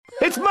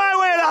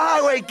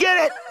way,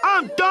 get it?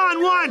 I'm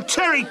Don Juan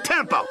Cherry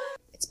Tempo.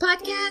 It's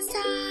podcast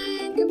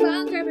time. Come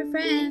on, grab your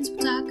friends. We'll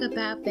talk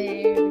about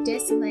very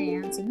distant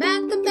lands. And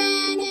Matt the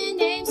man and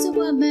names a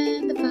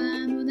woman. The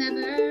fun will never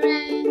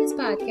end. It's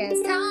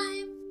podcast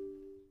time.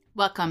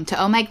 Welcome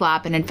to Oh My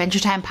Glob, an Adventure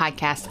Time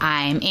podcast.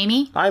 I'm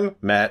Amy. I'm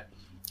Matt.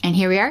 And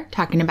here we are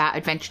talking about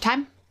Adventure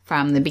Time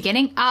from the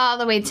beginning all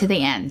the way to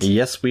the end.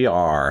 Yes, we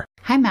are.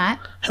 Hi, Matt.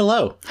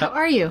 Hello. How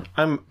are you?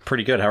 I'm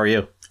pretty good. How are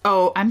you?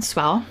 Oh, I'm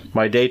swell.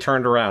 My day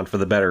turned around for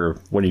the better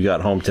when you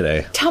got home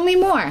today. Tell me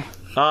more.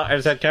 I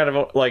just had kind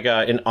of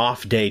an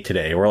off day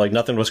today where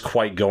nothing was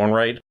quite going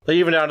right.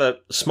 Even down to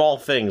small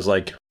things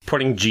like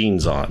putting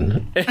jeans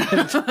on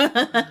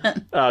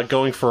and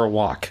going for a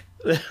walk.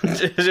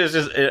 It's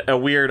just a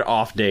weird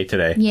off day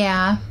today.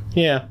 Yeah.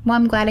 Yeah. Well,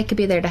 I'm glad I could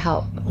be there to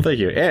help. Well, thank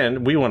you.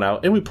 And we went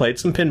out and we played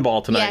some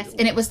pinball tonight. Yes,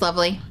 and it was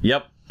lovely.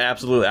 Yep,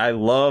 absolutely. I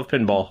love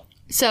pinball.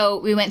 So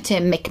we went to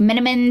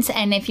McMenamins,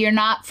 and if you're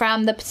not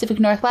from the Pacific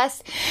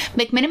Northwest,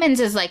 McMenamins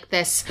is like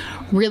this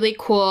really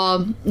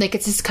cool,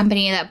 it's this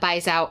company that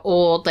buys out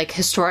old,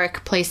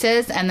 historic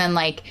places and then,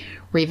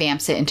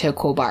 revamps it into a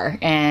cool bar.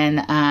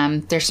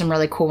 And there's some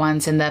really cool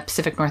ones in the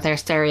Pacific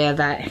Northwest area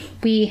that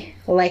we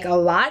like a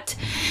lot.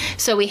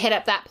 So we hit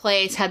up that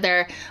place, had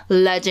their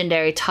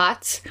legendary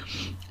tots,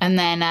 and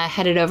then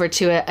headed over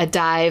to a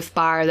dive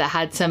bar that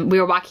had some... We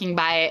were walking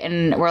by it,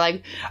 and we're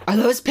like, are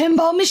those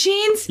pinball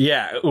machines?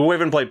 Yeah, we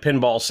haven't played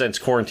pinball since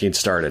quarantine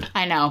started.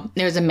 I know.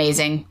 It was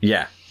amazing.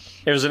 Yeah.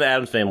 It was an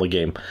Addams Family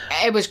game.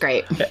 It was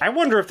great. I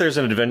wonder if there's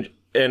an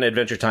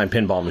Adventure Time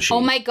pinball machine.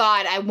 Oh my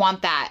god, I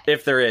want that.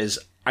 If there is,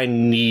 I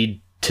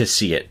need to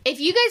see it. If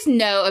you guys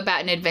know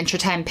about an Adventure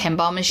Time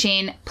pinball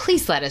machine,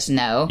 please let us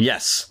know.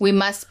 Yes. We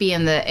must be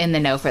in the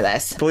know for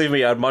this. Believe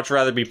me, I'd much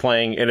rather be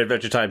playing an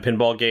Adventure Time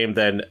pinball game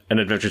than an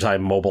Adventure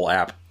Time mobile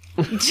app.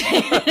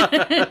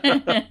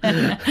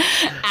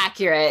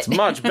 Accurate. It's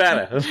much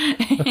better.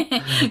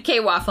 Okay,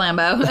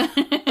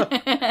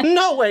 Wafflambo.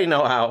 No way,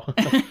 no how.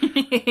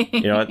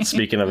 You know what?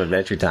 Speaking of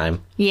Adventure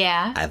Time.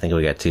 Yeah. I think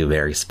we got two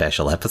very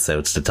special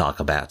episodes to talk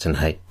about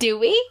tonight. Do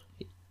we?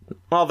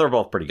 Well, they're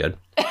both pretty good.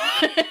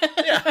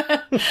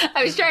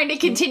 I was trying to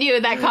continue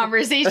that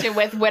conversation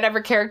with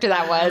whatever character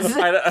that was.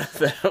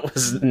 That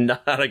was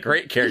not a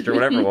great character,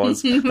 whatever it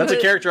was. That's a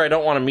character I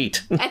don't want to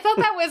meet. I thought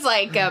that was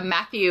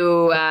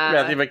Matthew...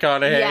 Matthew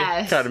McConaughey.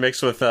 Yes. Kind of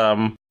mixed with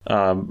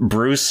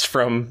Bruce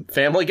from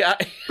Family Guy.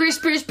 Bruce.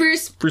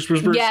 Bruce.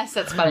 Yes,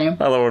 that's funny.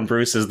 I love when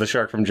Bruce is the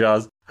shark from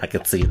Jaws. I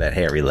could see that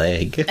hairy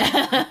leg.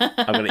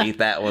 I'm going to eat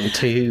that one,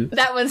 too.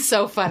 That one's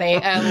so funny.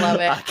 I love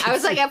it. I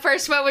was like, at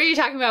first, what were you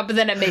talking about? But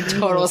then it made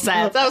total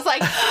sense. I was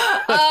like,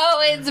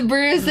 oh, it's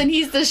Bruce and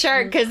he's the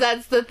shark because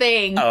that's the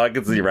thing. Oh, I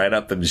can see right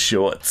up them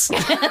shorts. He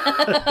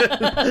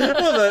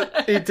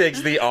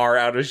takes the R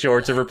out of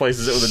shorts and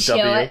replaces it with a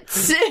W.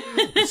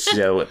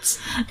 Shorts.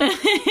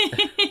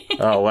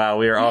 Oh, wow.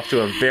 We are off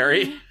to a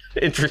very...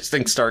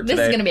 interesting start today.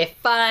 This is going to be a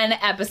fun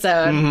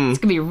episode. It's going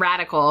to be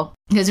radical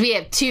because we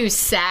have two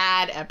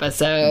sad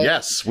episodes.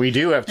 Yes, we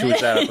do have two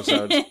sad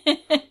episodes.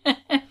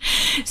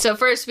 So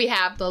first we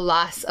have the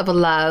loss of a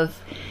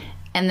love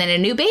and then a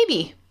new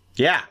baby.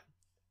 Yeah.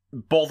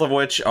 Both of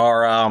which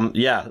are,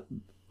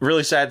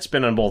 really sad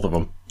spin on both of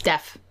them.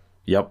 Deaf.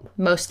 Yep.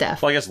 Most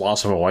deaf. Well, I guess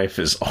loss of a wife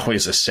is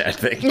always a sad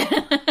thing.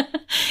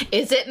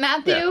 Is it,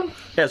 Matthew? Yeah.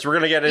 Yes, we're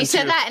going to get into... You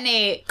said that in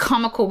a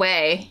comical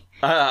way.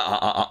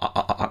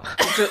 I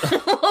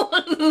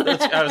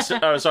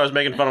was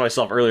making fun of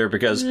myself earlier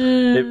because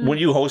when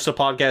you host a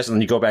podcast and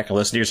then you go back and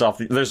listen to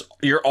yourself,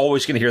 you're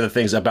always going to hear the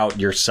things about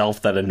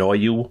yourself that annoy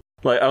you.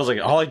 I was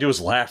like, all I do is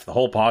laugh the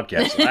whole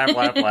podcast.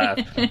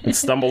 Laugh, and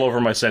stumble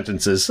over my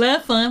sentences.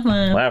 Laugh.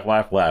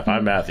 Laugh.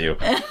 I'm Matthew.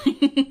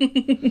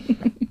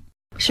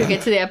 Should we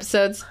get to the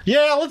episodes?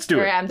 Yeah, let's do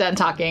it. I'm done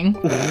talking.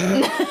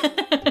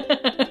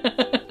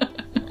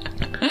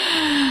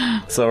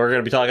 So we're going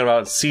to be talking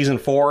about Season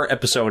 4,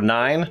 Episode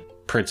 9,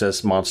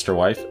 Princess Monster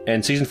Wife,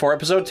 and Season 4,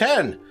 Episode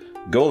 10,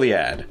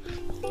 Goliad.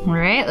 All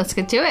right, let's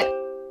get to it.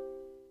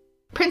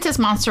 Princess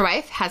Monster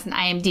Wife has an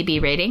IMDb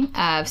rating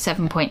of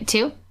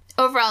 7.2.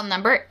 Overall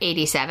number,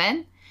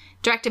 87.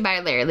 Directed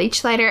by Larry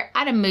Leachlighter,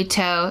 Adam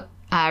Muto.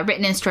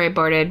 Written and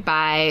storyboarded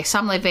by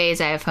Sam LeVay,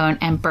 Xylophone,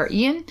 and Burt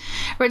Yoon.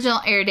 Original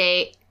air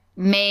date,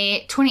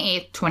 May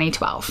 28th,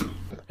 2012.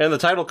 And the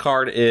title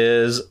card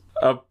is...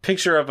 a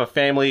picture of a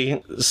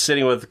family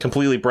sitting with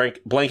completely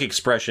blank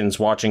expressions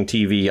watching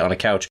TV on a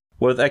couch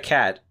with a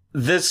cat.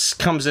 This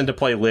comes into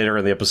play later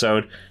in the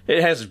episode.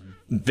 It has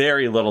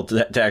very little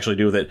to actually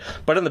do with it.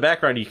 But in the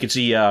background, you can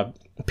see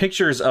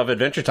pictures of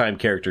Adventure Time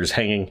characters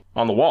hanging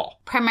on the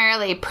wall.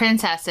 Primarily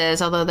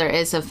princesses, although there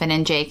is a Finn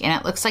and Jake. And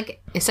it looks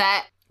like... Is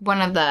that one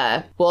of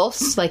the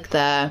wolves?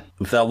 That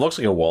looks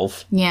like a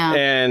wolf. Yeah.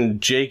 And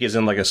Jake is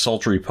in a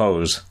sultry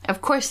pose.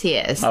 Of course he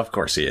is. Of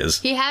course he is.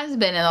 He has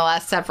been in the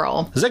last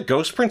several. Is that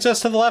Ghost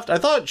Princess to the left? I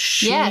thought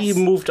she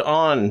moved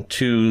on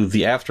to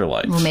the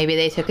afterlife. Well, maybe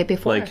they took it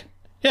before.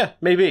 Yeah,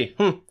 maybe.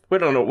 We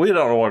don't know. We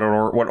don't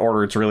know what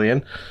order it's really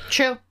in.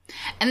 True.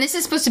 And this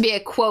is supposed to be a,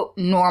 quote,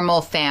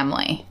 normal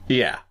family.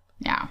 Yeah.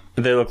 Yeah.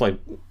 They look like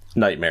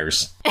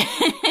nightmares.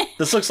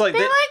 This looks like They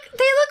look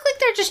like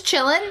they're just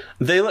chilling.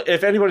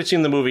 if anybody's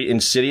seen the movie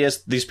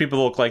Insidious, these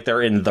people look like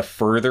they're in the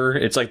Further.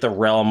 It's like the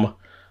realm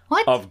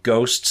What? of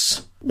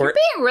ghosts. You're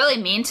being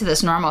really mean to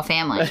this normal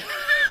family.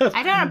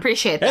 I don't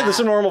appreciate that. Hey, there's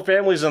some normal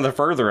families in the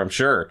Further, I'm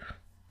sure.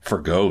 For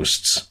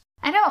ghosts.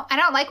 I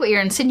don't like what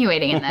you're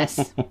insinuating in this.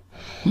 All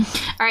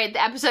right,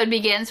 the episode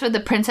begins with the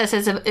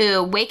princesses of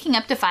Ooo waking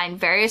up to find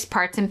various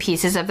parts and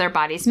pieces of their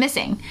bodies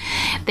missing.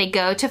 They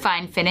go to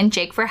find Finn and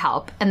Jake for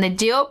help, and the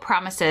duo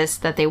promises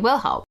that they will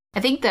help.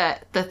 I think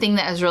the thing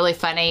that is really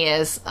funny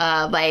is,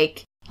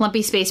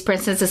 Lumpy Space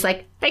Princess is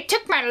like, they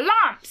took my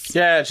lumps!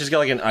 Yeah, she's got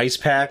like an ice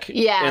pack.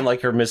 Yeah. And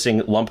like her missing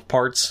lump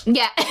parts.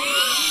 Yeah.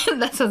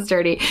 That sounds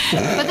dirty.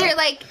 But they're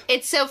like,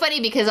 it's so funny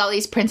because all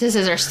these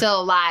princesses are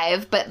still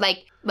alive, but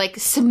like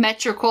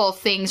symmetrical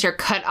things are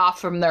cut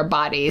off from their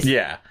bodies.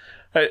 Yeah.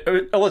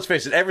 Let's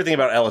face it, everything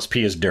about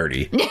LSP is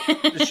dirty.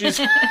 She's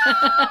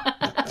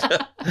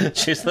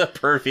she's the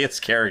pervious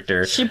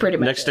character. She pretty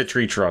much next to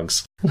tree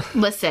trunks.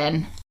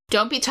 Listen,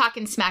 don't be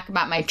talking smack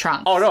about my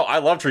trunks. Oh no, I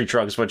love tree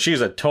trunks, but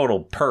she's a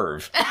total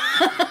perv.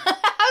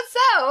 How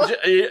so?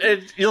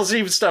 You'll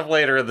see stuff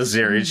later in the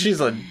series.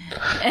 She's a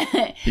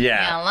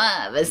yeah.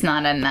 Love is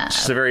not enough.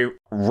 She's a very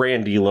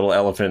randy little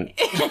elephant.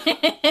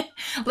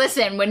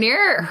 Listen, when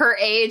you're her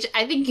age,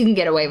 I think you can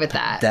get away with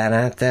that.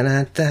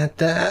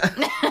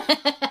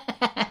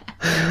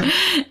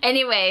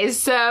 Anyways,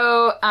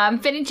 so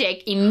Finn and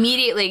Jake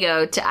immediately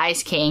go to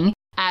Ice King,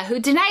 who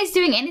denies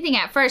doing anything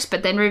at first,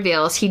 but then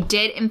reveals he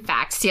did, in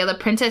fact, steal the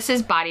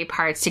princess's body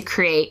parts to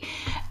create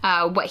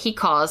what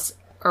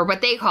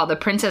they call the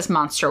Princess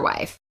Monster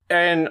Wife.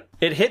 And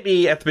it hit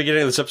me at the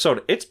beginning of this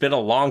episode. It's been a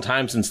long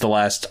time since the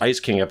last Ice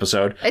King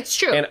episode. It's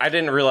true. And I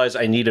didn't realize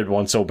I needed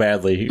one so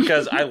badly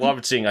because I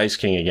loved seeing Ice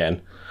King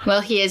again.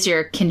 Well, he is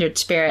your kindred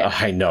spirit.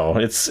 I know.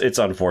 It's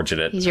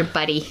unfortunate. He's your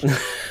buddy.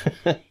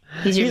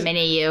 He's your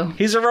mini-you.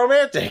 He's a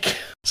romantic.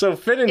 So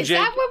Finn and Jake...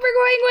 Is that what we're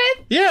going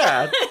with?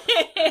 Yeah.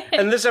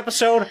 In this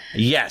episode,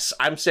 yes.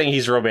 I'm saying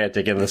he's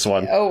romantic in this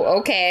one. Oh,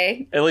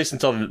 okay. At least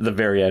until the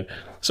very end.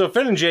 So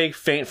Finn and Jake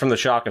faint from the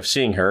shock of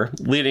seeing her,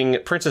 leading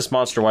Princess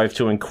Monster Wife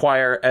to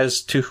inquire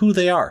as to who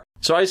they are.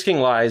 So Ice King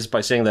lies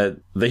by saying that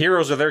the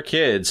heroes are their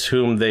kids,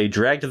 whom they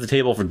dragged to the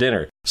table for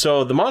dinner.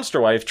 So the Monster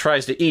Wife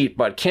tries to eat,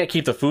 but can't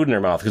keep the food in her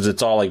mouth because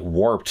it's all like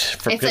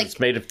warped. Because it's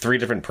made of 3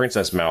 different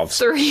princess mouths.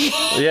 3.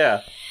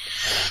 Yeah.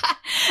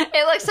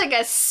 It looks like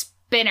a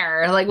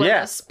spinner, like one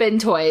of those spin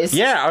toys.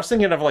 Yeah, I was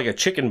thinking of like a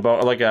chicken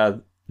bone, like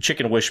a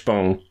chicken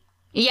wishbone.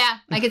 Yeah,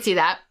 I could see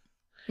that.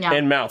 Yeah.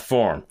 In mouth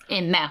form.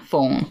 In mouth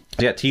form.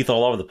 Yeah, teeth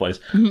all over the place.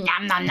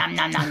 Nom, nom, nom,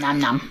 nom, nom, nom,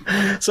 nom.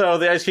 So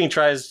the Ice King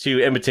tries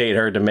to imitate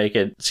her to make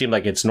it seem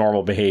like it's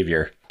normal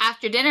behavior.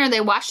 After dinner,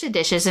 they wash the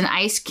dishes, and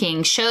Ice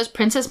King shows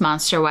Princess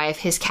Monster Wife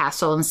his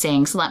castle and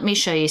sings, "Let me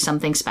show you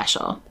something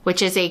special,"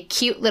 which is a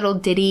cute little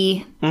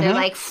ditty. Mm-hmm. They're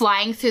like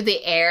flying through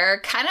the air,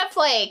 kind of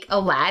like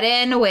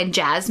Aladdin when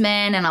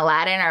Jasmine and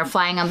Aladdin are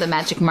flying on the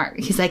magic mark.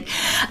 He's like,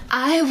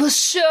 "I will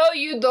show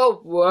you the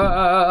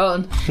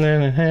world." I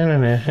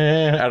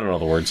don't know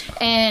the words.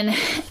 And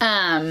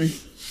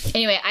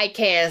anyway, IK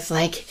is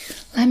like,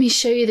 "Let me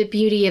show you the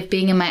beauty of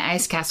being in my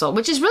ice castle,"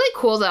 which is really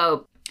cool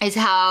though. Is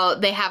how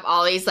they have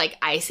all these, like,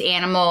 ice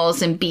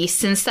animals and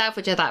beasts and stuff,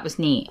 which I thought was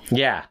neat.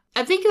 Yeah.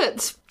 I think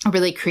it's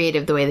really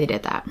creative the way they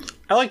did that.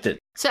 I liked it.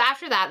 So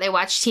after that, they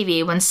watch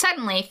TV when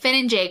suddenly Finn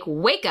and Jake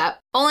wake up,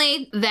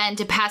 only then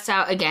to pass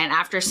out again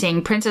after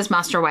seeing Princess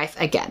Monster Wife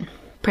again.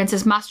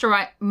 Princess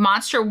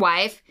Monster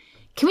Wife,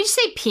 can we just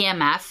say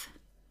PMF?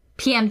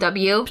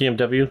 PMW?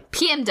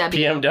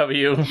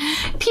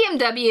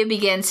 PMW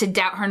begins to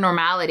doubt her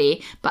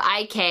normality, but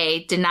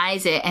IK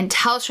denies it and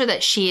tells her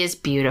that she is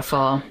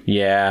beautiful.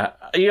 Yeah.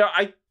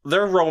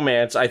 Their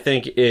romance, I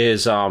think,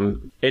 is,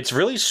 it's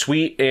really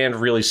sweet and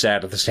really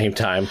sad at the same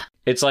time.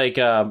 It's like,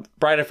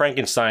 Bride of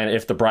Frankenstein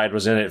if the bride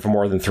was in it for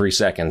more than 3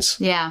 seconds.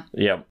 Yeah.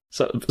 Yep.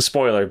 So,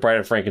 spoiler, Bride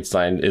of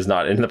Frankenstein is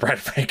not in the Bride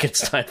of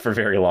Frankenstein for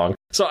very long.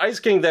 So Ice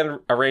King then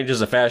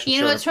arranges a fashion show.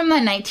 You know, it's from the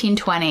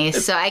 1920s,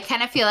 so I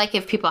kind of feel like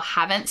if people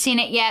haven't seen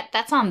it yet,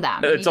 that's on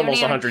them. It's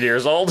almost 100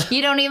 years old.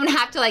 You don't even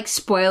have to, like,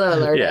 spoiler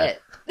alert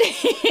it.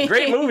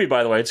 Great movie,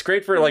 by the way. It's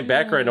great for, like,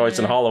 background noise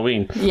on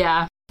Halloween.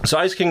 Yeah. So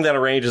Ice King then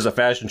arranges a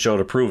fashion show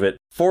to prove it,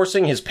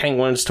 forcing his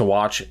penguins to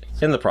watch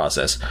in the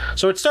process.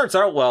 So it starts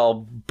out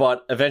well,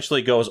 but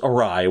eventually goes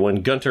awry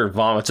when Gunter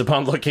vomits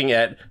upon looking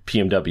at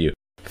PMW.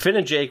 Finn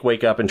and Jake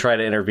wake up and try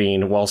to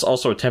intervene, whilst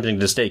also attempting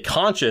to stay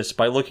conscious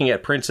by looking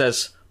at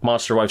Princess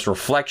Monster Wife's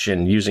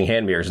reflection using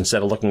hand mirrors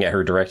instead of looking at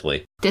her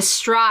directly.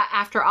 Distraught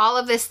after all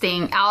of these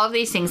things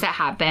that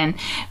happen,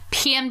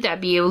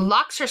 PMW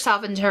locks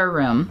herself into her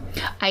room.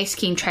 Ice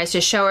King tries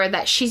to show her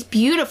that she's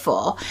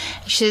beautiful.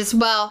 She says,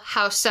 "Well,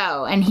 how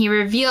so?" And he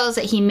reveals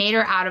that he made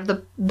her out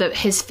of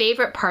his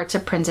favorite parts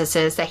of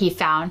princesses that he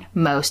found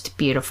most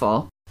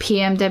beautiful.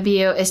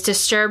 PMW is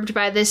disturbed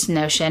by this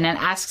notion and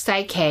asks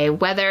IK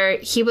whether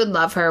he would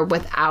love her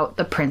without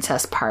the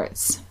princess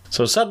parts.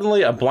 So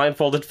suddenly, a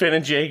blindfolded Finn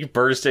and Jake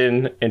burst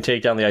in and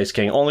take down the Ice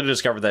King, only to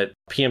discover that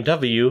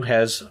PMW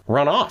has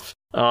run off.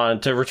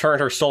 to return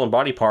her stolen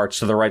body parts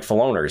to the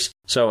rightful owners.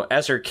 So,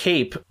 as her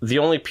cape, the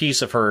only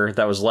piece of her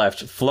that was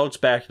left, floats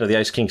back into the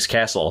Ice King's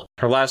castle.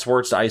 Her last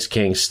words to Ice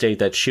King state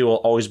that she will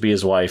always be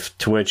his wife,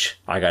 to which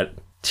I got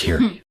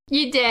teary.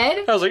 You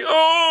did? I was like,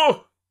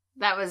 oh!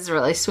 That was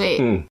really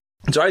sweet.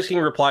 So Ice King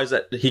replies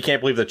that he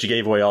can't believe that she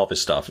gave away all of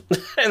his stuff.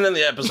 And then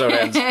the episode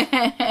ends.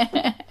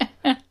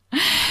 And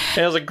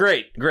I was like,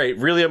 great,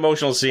 really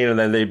emotional scene, and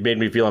then they made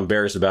me feel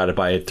embarrassed about it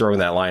by throwing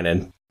that line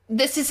in.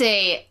 This is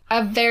a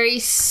very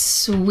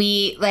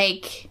sweet,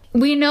 like,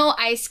 we know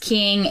Ice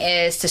King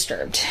is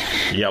disturbed.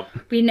 Yep.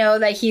 We know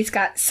that he's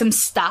got some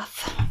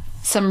stuff,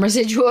 some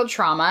residual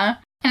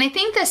trauma. And I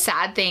think the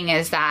sad thing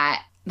is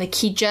that, like,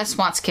 he just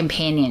wants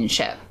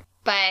companionship,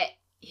 but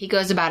he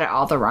goes about it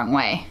all the wrong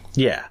way.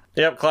 Yeah.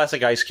 Yep,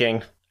 classic Ice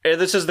King.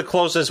 This is the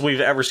closest we've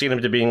ever seen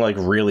him to being, like,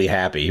 really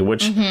happy,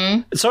 which...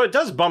 So it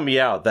does bum me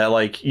out that,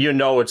 like, you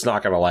know it's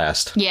not going to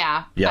last.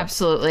 Yeah, Yep.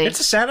 Absolutely. It's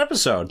a sad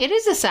episode. It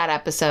is a sad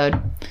episode.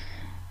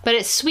 But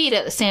it's sweet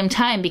at the same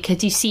time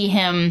because you see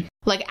him,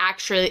 like,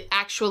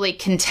 actually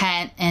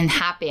content and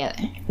happy.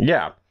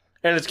 Yeah.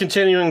 And it's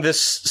continuing this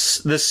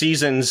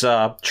season's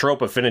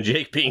trope of Finn and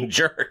Jake being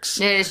jerks.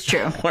 It is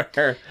true.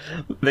 Where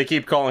they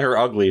keep calling her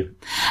ugly.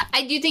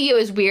 I do think it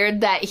was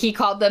weird that he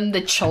called them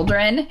the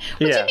children,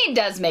 which, I mean,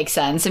 does make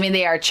sense. I mean,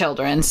 they are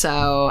children,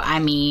 so, I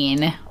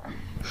mean...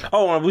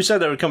 Oh, and we said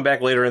that would come back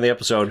later in the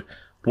episode.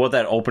 What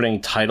that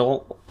opening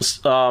title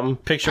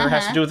picture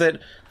has to do with it.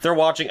 They're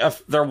watching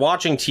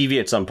TV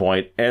at some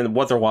point, and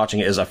what they're watching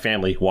is a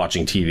family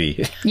watching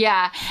TV.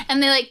 Yeah,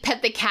 and they, like,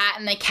 pet the cat,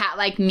 and the cat,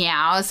 like,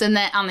 meows and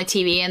then on the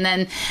TV, and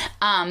then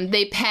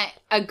they pet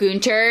a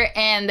Gunter,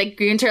 and the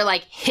Gunter,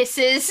 like,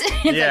 hisses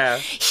and,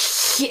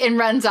 and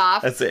runs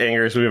off. That's the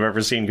angriest we've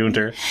ever seen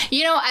Gunter.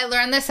 You know, I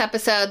learned this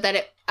episode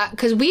that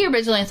because we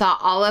originally thought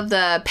all of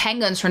the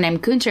penguins were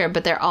named Gunter,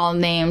 but they're all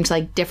named,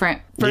 like,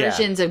 different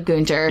versions of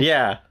Gunter.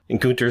 Yeah, and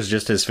Gunter's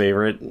just his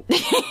favorite.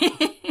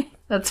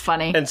 That's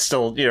funny. And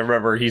still, you know,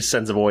 remember, he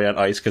sends a boy on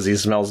ice because he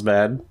smells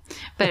bad.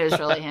 But it was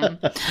really him.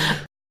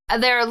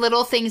 There are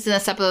little things in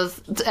this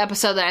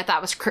episode that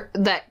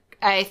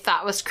I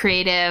thought was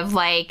creative.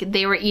 Like,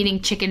 they were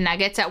eating chicken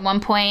nuggets at one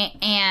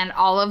point, and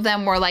all of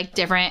them were, like,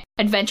 different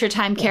Adventure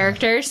Time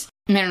characters.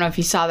 I don't know if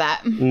you saw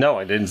that. No,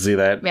 I didn't see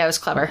that. Yeah, it was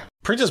clever.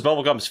 Princess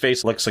Bubblegum's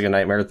face looks like a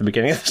nightmare at the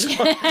beginning of this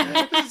one.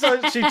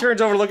 So she turns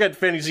over to look at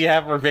Finn, you see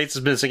half of her face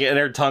is missing, and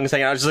her tongue's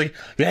hanging out. She's like...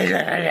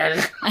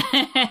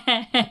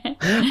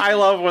 I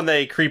love when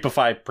they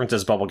creepify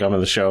Princess Bubblegum in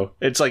the show.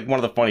 It's, like, one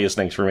of the funniest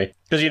things for me.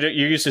 Because you're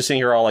used to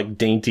seeing her all, like,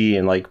 dainty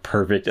and, like,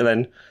 perfect, and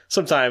then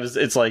sometimes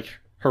it's, like...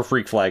 her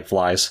freak flag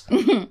flies,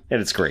 and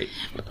it's great.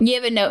 You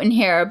have a note in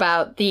here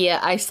about the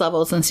ice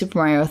levels in Super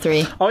Mario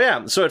 3. Oh,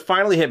 yeah. So it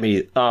finally hit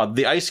me.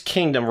 The Ice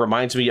Kingdom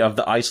reminds me of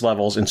the ice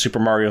levels in Super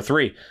Mario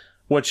 3,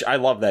 which I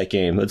love that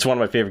game. It's one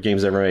of my favorite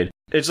games ever made.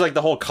 It's like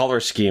the whole color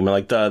scheme and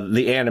like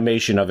the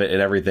animation of it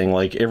and everything.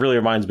 Like, it really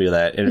reminds me of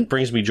that, and it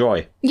brings me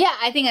joy. Yeah,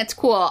 I think that's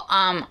cool.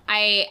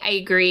 I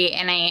agree,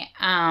 and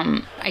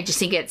I just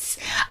think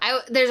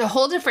there's a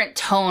whole different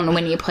tone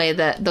when you play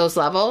those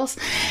levels,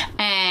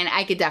 and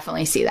I could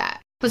definitely see that.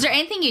 Was there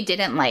anything you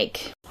didn't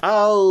like?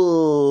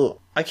 Oh,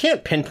 I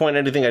can't pinpoint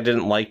anything I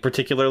didn't like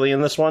particularly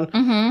in this one.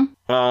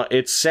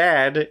 It's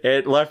sad.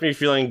 It left me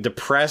feeling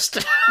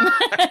depressed,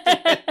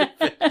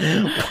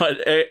 but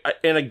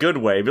in a good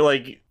way. But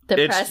like,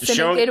 depressed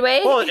in a good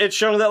way? Well, it's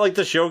showing that like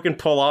the show can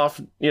pull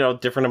off, you know,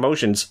 different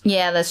emotions.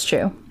 Yeah, that's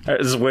true. I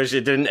just wish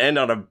it didn't end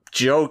on a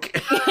joke.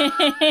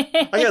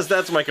 I guess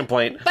that's my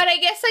complaint. But I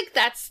guess like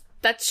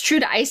that's true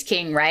to Ice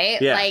King,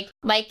 right? Yeah.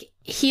 Like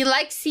he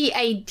likes the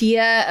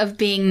idea of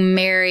being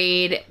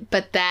married,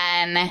 but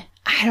then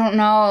I don't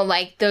know,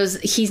 like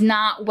he's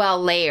not well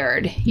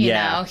layered, you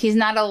know? He's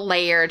not a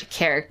layered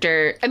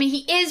character. I mean,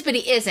 he is, but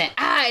he isn't.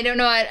 I don't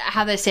know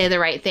how to say the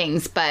right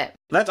things, but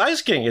that's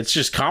Ice King. It's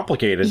just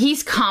complicated.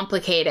 He's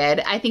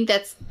complicated. I think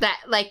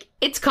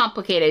it's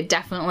complicated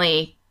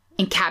definitely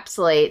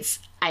encapsulates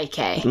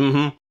IK.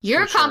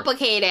 You're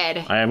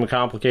complicated. I am a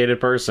complicated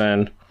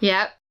person.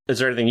 Yep. Is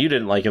there anything you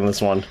didn't like in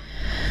this one?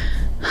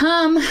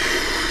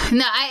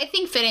 No, I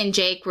think Finn and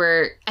Jake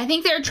I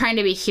think they're trying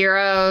to be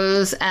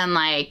heroes and,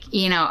 like,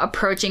 you know,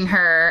 approaching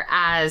her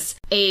as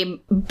a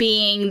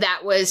being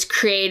that was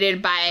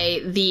created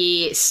by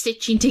the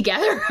stitching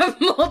together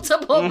of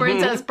multiple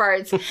princess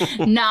parts,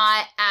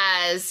 not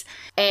as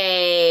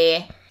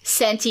a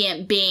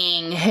sentient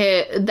being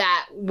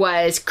that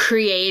was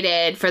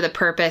created for the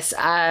purpose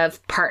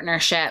of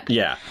partnership.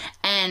 Yeah.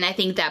 And I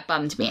think that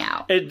bummed me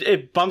out.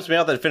 It bums me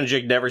out that Finn and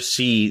Jake never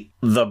see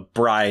the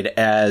bride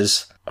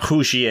as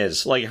who she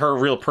is, like her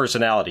real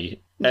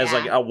personality, as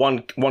like a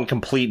one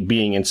complete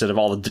being instead of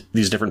all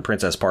these different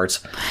princess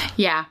parts.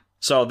 Yeah.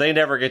 So they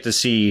never get to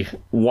see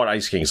what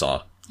Ice King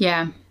saw.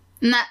 Yeah.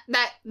 And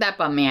that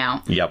bummed me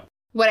out. Yep.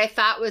 What I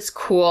thought was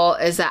cool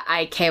is that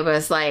IK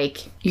was like,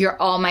 you're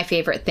all my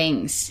favorite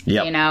things.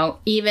 Yep. You know,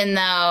 even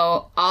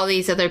though all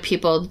these other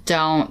people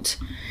don't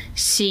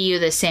see you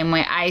the same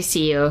way I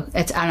see you,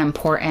 it's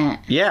unimportant.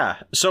 Yeah.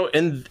 So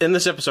in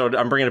this episode,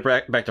 I'm bringing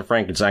it back to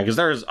Frankenstein because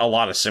there's a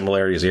lot of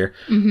similarities here.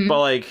 But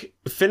like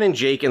Finn and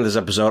Jake in this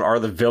episode are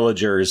the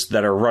villagers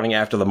that are running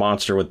after the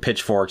monster with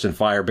pitchforks and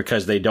fire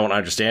because they don't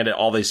understand it.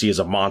 All they see is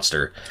a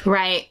monster.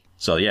 Right.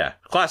 So yeah,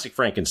 classic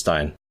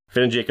Frankenstein.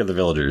 Finn and Jake are the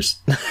villagers.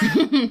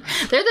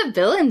 They're the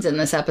villains in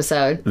this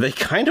episode. They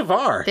kind of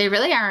are. They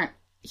really aren't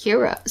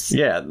heroes.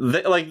 Yeah,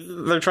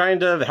 they're trying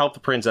to help the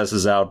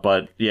princesses out,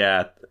 but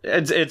yeah,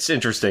 it's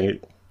interesting.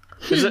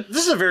 This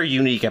is a very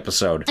unique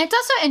episode. It's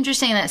also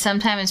interesting that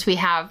sometimes we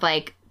have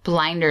like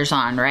blinders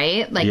on,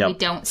 right? Like we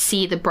don't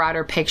see the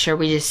broader picture.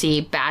 We just see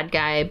bad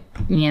guy,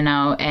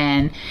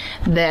 and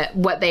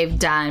what they've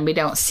done. We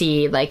don't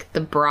see like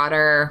the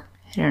broader,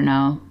 I don't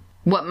know,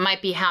 what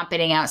might be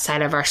happening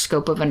outside of our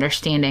scope of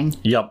understanding.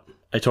 Yep,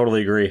 I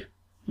totally agree.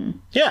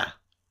 Yeah.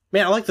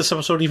 Man, I like this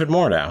episode even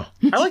more now.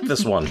 I like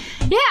this one.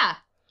 Yeah,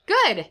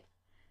 good.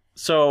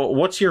 So,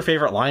 what's your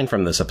favorite line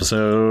from this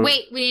episode?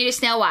 Wait, we need a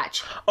snail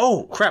watch.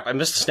 Oh, crap, I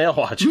missed the snail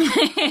watch.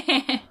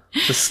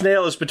 The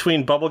snail is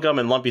between Bubblegum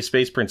and Lumpy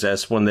Space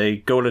Princess when they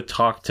go to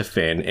talk to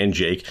Finn and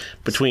Jake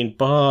between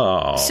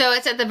So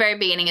it's at the very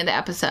beginning of the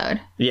episode.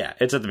 Yeah,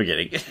 it's at the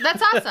beginning.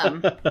 That's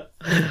awesome.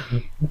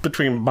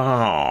 Between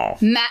Matt,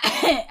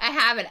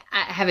 I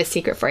have a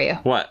secret for you.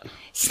 What?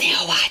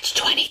 Snail Watch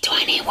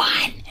 2021.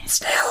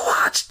 Snail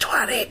Watch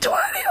 2021.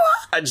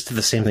 I just did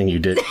the same thing you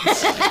did.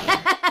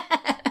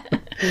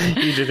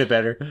 You did it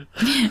better.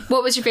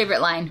 What was your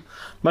favorite line?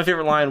 My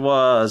favorite line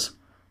was,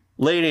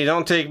 "Lady,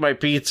 don't take my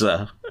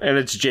pizza." And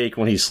it's Jake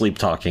when he's sleep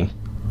talking.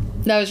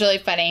 That was really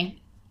funny.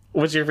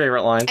 What's your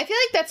favorite line? I feel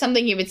like that's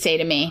something you would say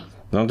to me.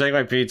 Don't take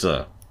my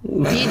pizza.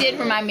 You did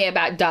remind me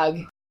about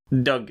Doug.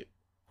 Doug.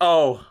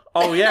 Oh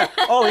yeah.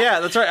 Oh yeah,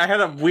 that's right. I had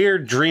a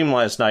weird dream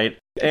last night.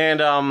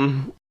 And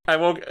I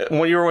woke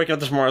when you were waking up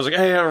this morning, I was like,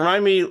 hey,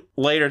 remind me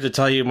later to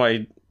tell you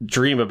my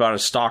dream about a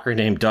stalker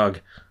named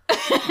Doug.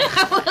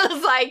 I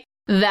was like,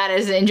 that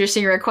is an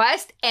interesting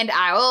request, and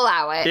I will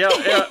allow it. Yeah.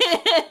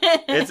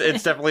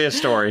 It's definitely a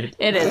story.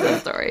 It is a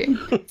story.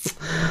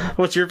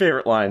 What's your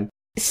favorite line?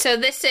 So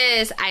this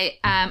is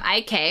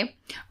IK.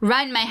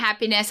 Run, my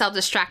happiness, I'll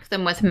distract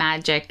them with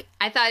magic.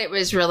 I thought it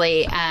was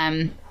really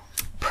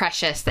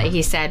precious that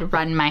he said,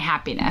 run my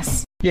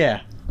happiness.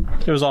 Yeah,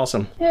 it was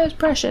awesome. It was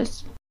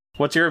precious.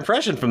 What's your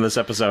impression from this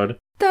episode?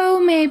 Though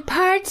may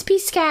parts be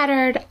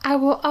scattered, I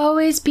will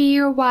always be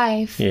your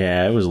wife.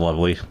 Yeah, it was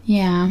lovely.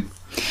 Yeah.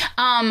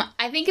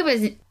 I think it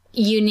was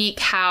unique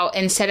how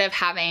instead of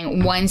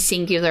having one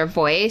singular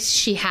voice,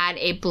 she had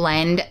a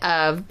blend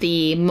of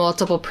the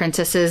multiple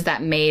princesses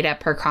that made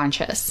up her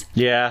conscious.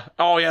 Yeah.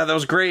 Oh, yeah, that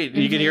was great.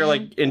 You could hear,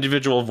 like,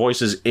 individual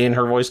voices in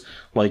her voice.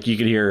 Like, you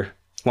could hear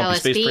Lumpy LSB,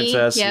 Space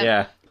Princess. Yep.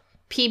 Yeah.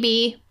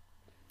 PB.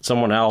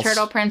 Someone else.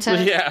 Turtle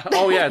Princess. Yeah.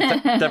 Oh, yeah,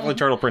 definitely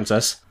Turtle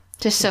Princess.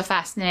 Just so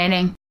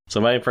fascinating.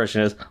 So my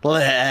impression is,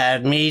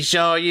 let me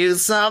show you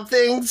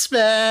something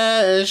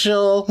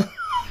special.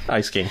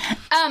 Ice King.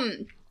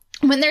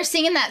 When they're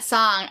singing that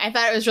song, I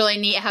thought it was really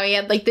neat how he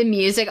had like the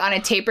music on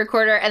a tape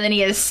recorder, and then he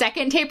had a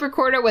second tape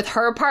recorder with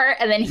her part,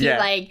 and then he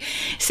like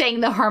sang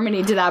the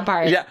harmony to that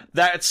part. Yeah,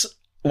 that's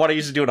what I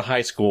used to do in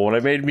high school when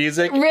I made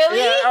music. Really?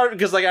 Yeah,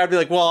 because like I'd be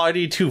like, well, I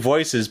need two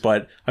voices,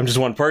 but I'm just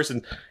one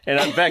person. And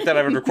in fact, that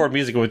I would record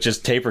music with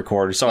just tape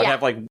recorders. So I'd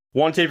have like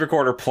one tape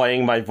recorder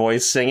playing my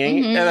voice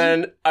singing, and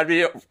then I'd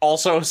be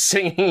also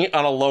singing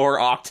on a lower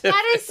octave.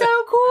 That is so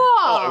cool.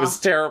 Oh, it was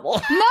terrible.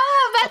 No,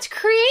 that's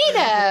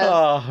creative.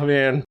 Oh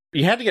man.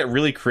 You had to get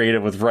really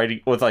creative with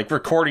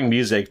recording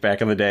music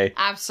back in the day.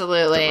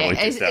 Absolutely. The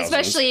early 2000s.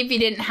 Especially if you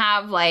didn't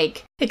have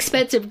like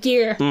expensive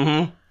gear.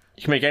 Mm-hmm.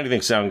 You can make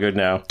anything sound good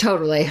now.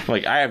 Totally.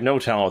 Like, I have no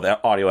talent with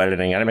audio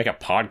editing. I had to make a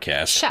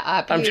podcast. Shut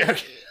up. I'm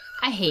joking.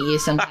 I hate you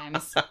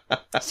sometimes.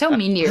 So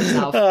mean to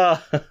yourself. All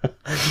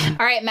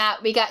right,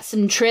 Matt, we got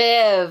some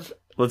triv.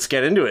 Let's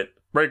get into it.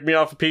 Break me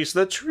off a piece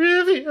of the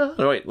trivia.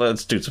 Oh, wait,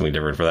 let's do something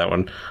different for that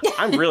one.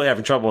 I'm really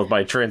having trouble with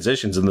my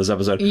transitions in this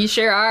episode. You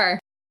sure are.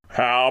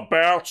 How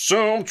about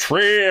some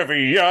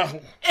trivia?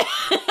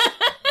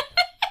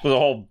 With a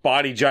whole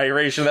body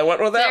gyration that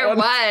went with that one.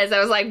 There was. I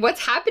was like,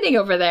 what's happening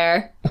over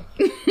there?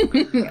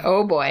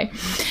 Oh, boy.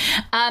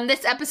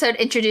 This episode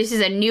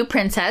introduces a new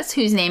princess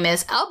whose name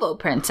is Elbow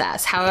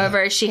Princess.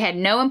 However, she had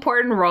no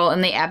important role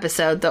in the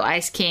episode, though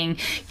Ice King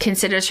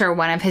considers her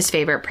one of his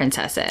favorite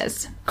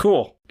princesses.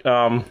 Cool.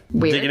 Weird.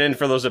 Digging in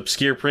for those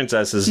obscure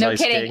princesses. No Ice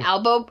kidding. King.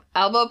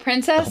 Elbow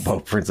Princess?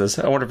 Elbow Princess.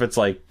 I wonder if it's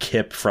like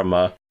Kip from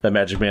the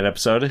Magic Man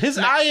episode. His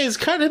eyes,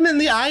 cut him in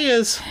the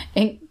eyes.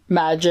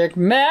 Magic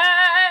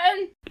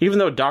Man! Even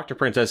though Dr.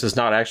 Princess is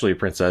not actually a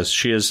princess,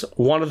 she is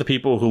one of the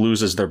people who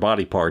loses their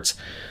body parts,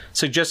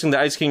 suggesting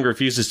that Ice King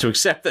refuses to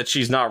accept that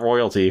she's not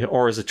royalty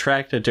or is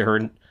attracted to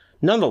her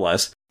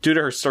nonetheless due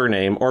to her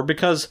surname or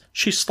because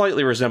she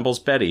slightly resembles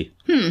Betty.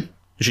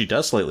 She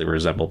does slightly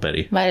resemble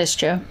Betty. That is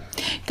true.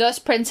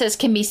 Ghost Princess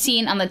can be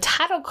seen on the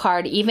title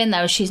card even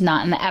though she's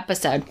not in the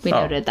episode. We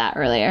noted that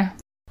earlier.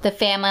 The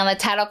family on the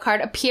title card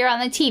appear on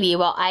the TV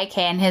while IK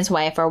and his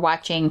wife are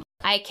watching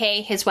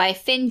IK, his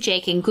wife Finn,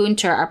 Jake, and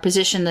Gunter are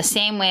positioned the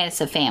same way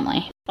as a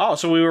family. Oh,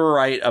 so we were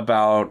right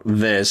about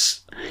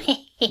this.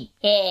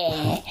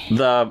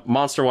 The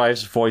monster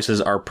wives'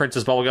 voices are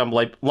Princess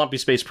Bubblegum, Lumpy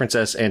Space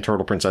Princess, and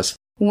Turtle Princess.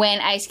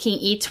 When Ice King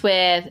eats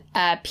with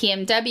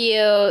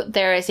PMW,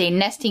 there is a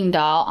nesting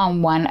doll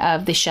on one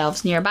of the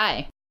shelves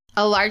nearby.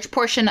 A large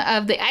portion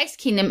of the Ice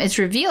Kingdom is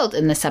revealed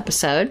in this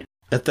episode.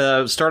 At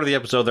the start of the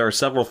episode, there are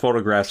several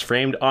photographs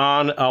framed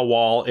on a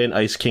wall in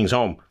Ice King's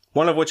home,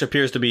 one of which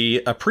appears to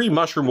be a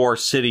pre-Mushroom War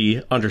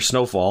city under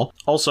snowfall.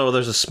 Also,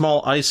 there's a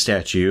small ice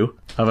statue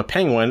of a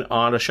penguin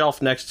on a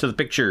shelf next to the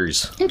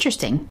pictures.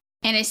 Interesting.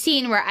 In a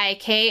scene where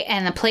IK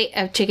and the plate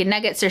of chicken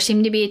nuggets, there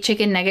seem to be a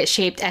chicken nugget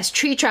shaped as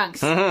tree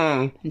trunks.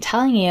 Mm-hmm. I'm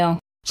telling you.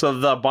 So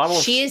the bottle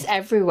of... She is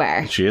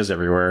everywhere. She is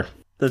everywhere.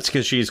 That's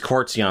because she's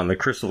Quartzion, the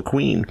Crystal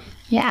Queen.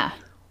 Yeah.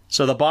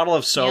 So the bottle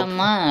of soap... Your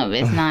love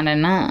is not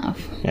enough.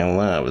 Your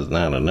love is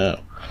not enough.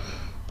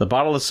 The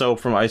bottle of soap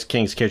from Ice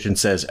King's kitchen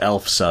says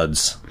Elf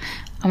Suds.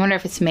 I wonder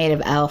if it's made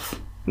of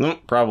elf.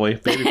 Probably.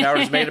 Baby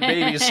powder is made of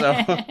babies, so...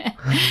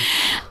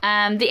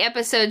 The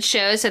episode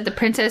shows that the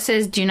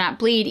princesses do not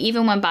bleed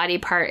even when body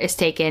part is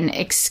taken,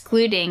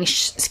 excluding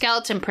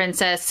Skeleton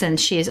Princess since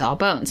she is all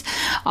bones.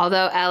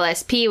 Although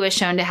LSP was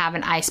shown to have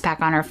an ice pack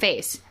on her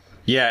face.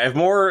 Yeah, if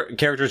more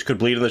characters could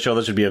bleed in the show,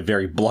 this would be a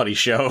very bloody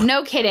show.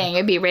 No kidding.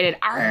 It'd be rated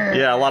R.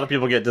 Yeah, a lot of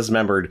people get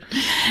dismembered.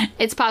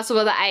 It's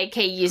possible that IK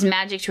used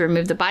magic to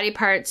remove the body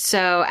parts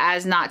so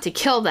as not to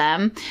kill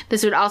them.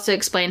 This would also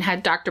explain how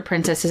Dr.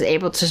 Princess is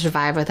able to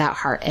survive without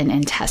heart and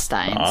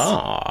intestines.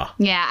 Ah.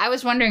 Yeah, I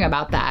was wondering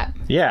about that.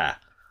 Yeah.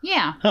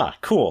 Yeah. Huh,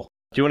 cool.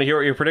 Do you want to hear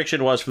what your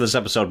prediction was for this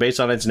episode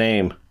based on its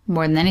name?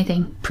 More than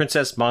anything.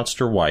 Princess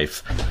Monster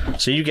Wife.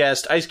 So you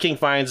guessed, Ice King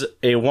finds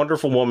a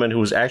wonderful woman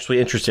who is actually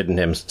interested in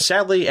him.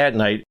 Sadly, at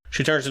night,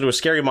 she turns into a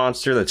scary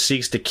monster that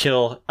seeks to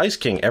kill Ice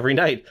King every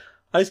night.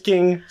 Ice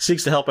King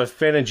seeks to help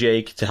Finn and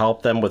Jake to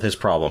help them with his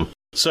problem.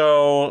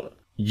 So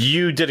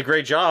you did a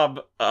great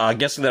job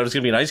guessing that it was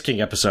going to be an Ice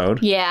King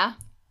episode. Yeah.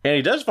 And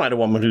he does find a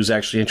woman who's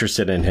actually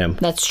interested in him.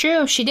 That's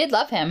true. She did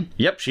love him.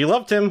 Yep, she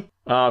loved him.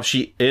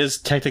 She is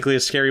technically a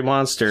scary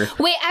monster.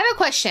 Wait, I have a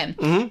question.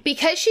 Mm-hmm.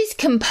 Because she's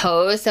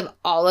composed of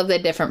all of the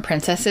different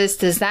princesses,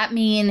 does that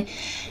mean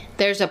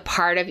there's a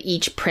part of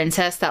each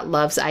princess that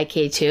loves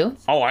IK too?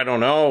 Oh, I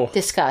don't know.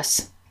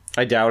 Discuss.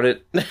 I doubt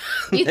it.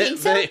 You think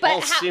so? They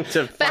all seem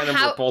to find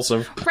him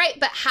repulsive. Right,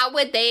 but how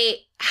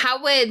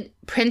would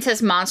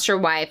Princess Monster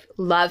Wife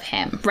love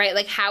him? Right?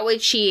 Like, how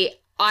would she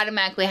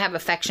automatically have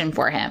affection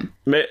for him?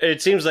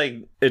 It seems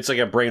like it's like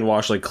a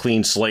brainwash, like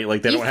clean slate.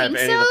 Like they don't have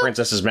any of the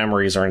princess's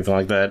memories or anything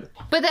like that.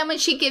 But then when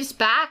she gives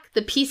back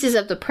the pieces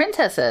of the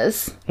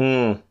princesses,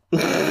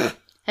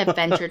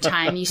 Adventure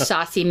Time, you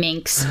saucy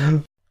minx.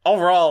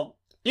 Overall,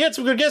 you had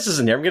some good guesses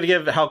in there. I'm going to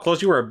give How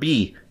Close You Were a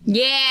B.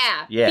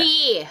 Yeah.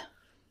 B.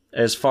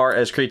 As far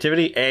as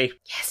creativity, A.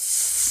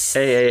 Yes.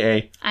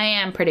 A. I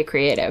am pretty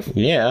creative.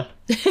 Yeah.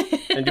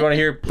 And do you want to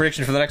hear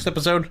prediction for the next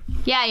episode?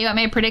 Yeah, you want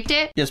me to predict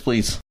it? Yes,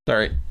 please.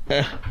 Sorry.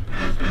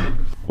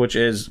 Which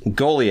is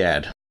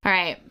Goliad. All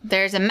right.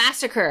 There's a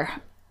massacre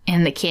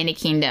in the Candy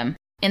Kingdom.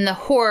 In the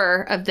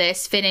horror of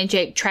this, Finn and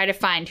Jake try to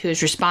find who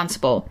is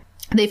responsible.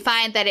 They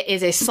find that it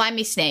is a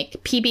slimy snake.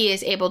 PB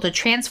is able to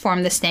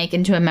transform the snake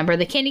into a member of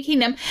the Candy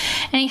Kingdom,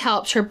 and he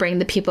helps her bring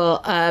the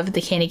people of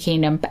the Candy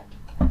Kingdom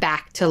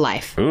back to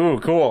life. Ooh,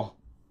 cool.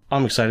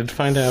 I'm excited to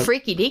find out.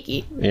 Freaky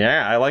deaky.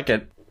 Yeah, I like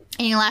it.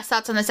 Any last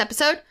thoughts on this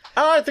episode?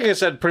 I think I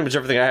said pretty much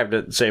everything I have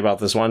to say about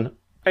this one.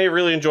 I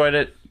really enjoyed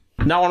it.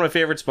 Not one of my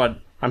favorites, but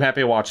I'm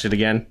happy I watched it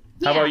again.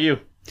 Yeah. How about you?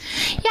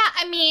 Yeah,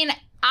 I mean,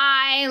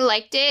 I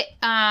liked it.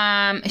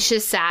 It's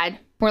just sad.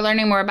 We're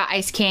learning more about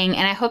Ice King,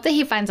 and I hope that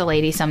he finds a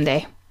lady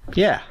someday.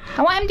 Yeah.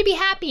 I want him to be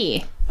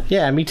happy.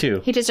 Yeah, me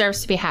too. He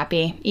deserves to be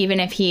happy, even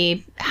if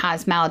he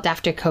has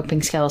maladaptive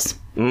coping skills.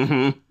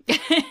 Mm-hmm.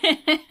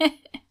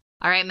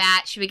 All right,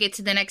 Matt, should we get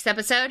to the next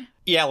episode?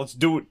 Yeah, let's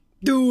do it.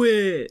 Do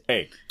it.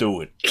 Hey,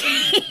 do it.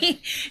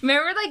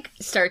 Remember, like,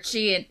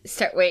 Starchy and...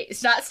 Wait,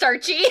 it's not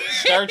Starchy.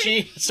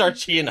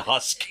 Starchy and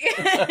Husk.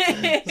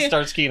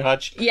 Starsky and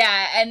Hutch.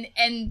 Yeah,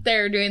 and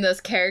they're doing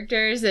those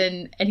characters,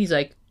 and he's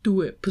like,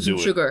 do it. Put some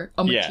sugar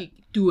on my cheek.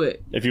 Do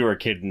it. If you were a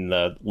kid in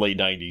the late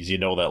 90s, you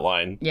know that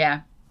line.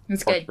 Yeah,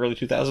 it's good. Or early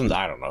 2000s?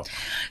 I don't know.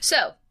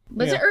 So,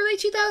 was it early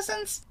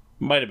 2000s?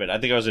 Might have been. I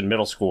think I was in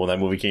middle school when that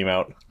movie came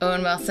out.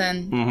 Owen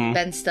Wilson,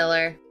 Ben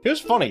Stiller. It was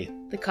funny.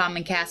 The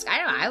Common Cast. I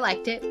don't know. I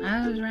liked it.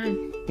 I was right.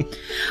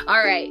 All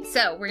right.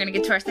 So we're going to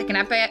get to our second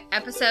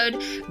episode.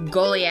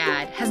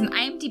 Goliad has an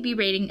IMDb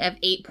rating of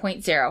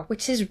 8.0,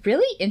 which is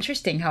really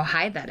interesting how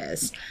high that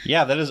is.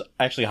 Yeah, that is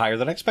actually higher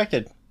than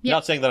expected. Yep.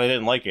 Not saying that I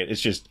didn't like it.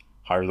 It's just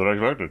higher than I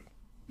expected.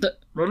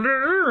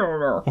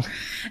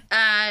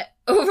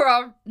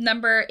 Overall,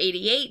 number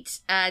 88,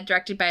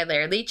 directed by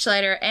Larry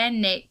Leachlighter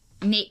and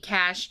Nate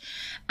Cash,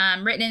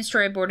 written and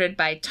storyboarded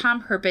by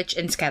Tom Herpich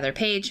and Skylar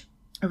Page.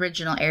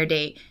 Original air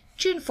date,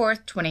 June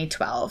 4th,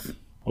 2012.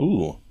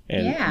 Ooh,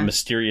 and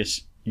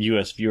mysterious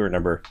U.S. viewer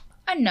number.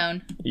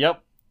 Unknown.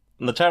 Yep.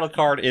 And the title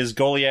card is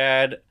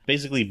Goliad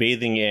basically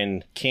bathing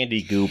in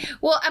candy goop.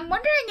 Well, I'm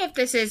wondering if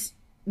this is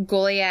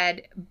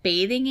Goliad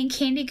bathing in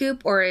candy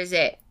goop, or is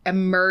it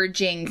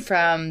emerging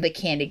from the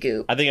candy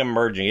goop? I think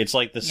emerging. It's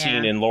like the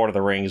scene in Lord of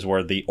the Rings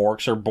where the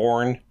orcs are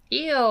born.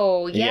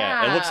 Ew,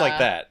 yeah. Yeah, it looks like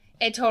that.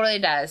 It totally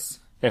does.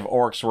 If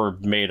orcs were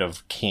made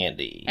of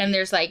candy. And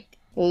there's like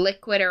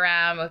liquid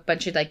around with a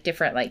bunch of like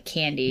different like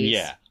candies.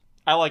 Yeah.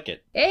 I like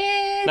it.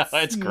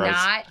 It's gross.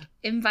 not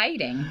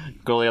inviting.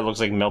 Goliad looks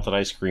like melted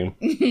ice cream.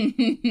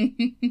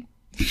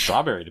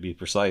 Strawberry, to be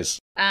precise.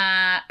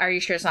 Are you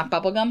sure it's not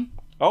bubblegum?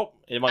 Oh,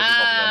 it might be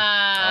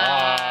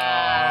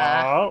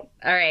bubblegum.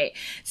 All right.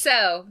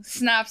 So,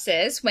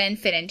 synopsis. When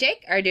Finn and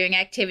Jake are doing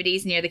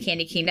activities near the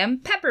Candy Kingdom,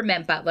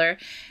 Peppermint Butler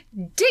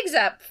digs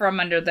up from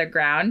under the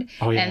ground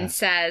and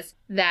says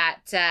that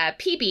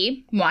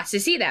PB wants to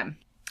see them.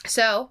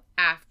 So,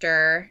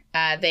 after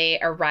they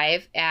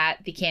arrive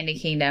at the Candy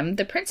Kingdom,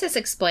 the princess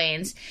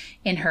explains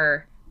in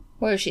her,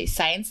 what was she,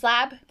 science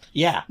lab?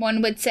 Yeah.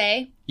 One would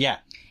say. Yeah.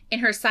 In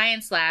her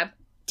science lab,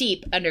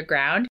 deep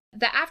underground,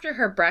 that after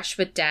her brush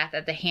with death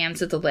at the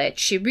hands of the Lich,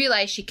 she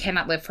realized she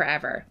cannot live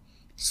forever.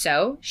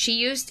 So, she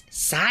used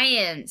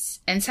science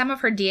and some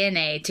of her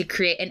DNA to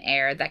create an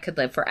heir that could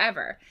live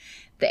forever.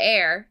 The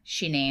heir,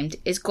 she named,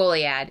 is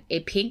Goliad,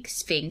 a pink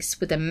sphinx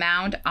with a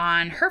mound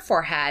on her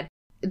forehead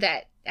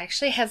that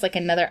actually has like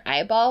another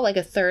eyeball, like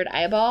a third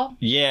eyeball.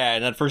 Yeah,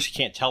 and at first you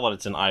can't tell that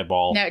it's an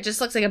eyeball. No, it just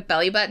looks like a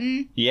belly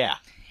button. Yeah.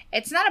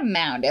 It's not a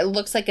mound. It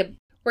looks like a...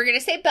 We're going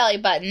to say belly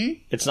button.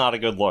 It's not a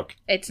good look.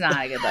 It's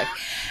not a good look.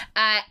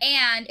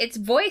 And it's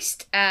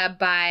voiced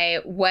by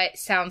what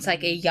sounds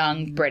like a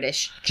young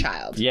British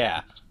child.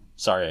 Yeah.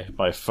 Sorry,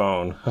 my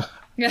phone.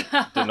 Didn't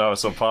know it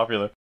was so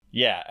popular.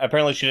 Yeah,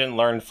 apparently she didn't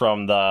learn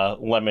from the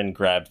lemon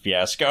grab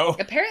fiasco.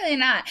 Apparently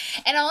not.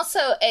 And also,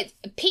 it's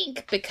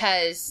pink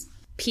because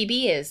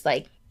PB is,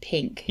 like,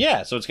 pink.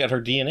 Yeah, so it's got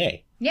her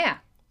DNA. Yeah.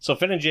 So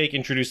Finn and Jake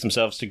introduce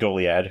themselves to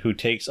Goliad, who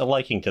takes a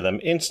liking to them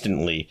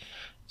instantly.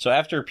 So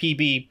after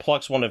PB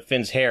plucks one of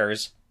Finn's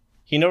hairs,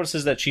 he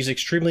notices that she's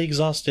extremely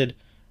exhausted.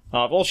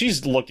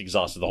 She's looked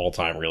exhausted the whole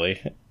time,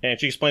 really. And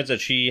she explains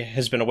that she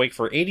has been awake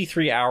for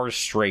 83 hours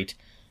straight,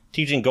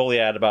 teaching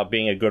Goliad about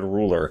being a good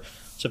ruler.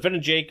 So Finn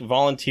and Jake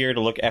volunteer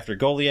to look after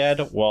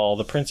Goliad while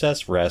the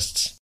princess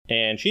rests.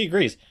 And she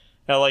agrees.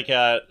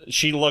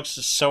 She looks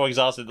so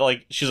exhausted.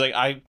 Like, she's like,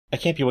 I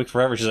can't be awake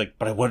forever. She's like,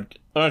 but I would.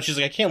 Oh, she's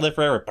like, I can't live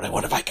forever, but I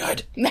would if I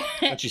could.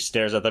 And she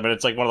stares at them, and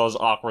it's like one of those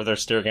awkward, they're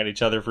staring at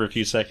each other for a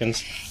few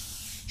seconds.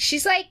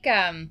 She's like,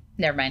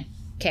 never mind.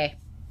 Okay.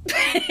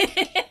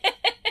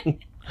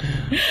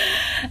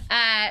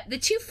 The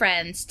two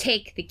friends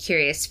take the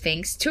curious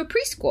Sphinx to a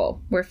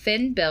preschool where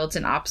Finn builds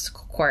an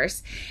obstacle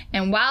course.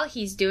 And while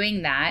he's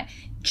doing that,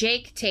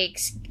 Jake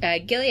takes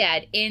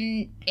Gilead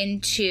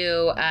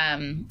into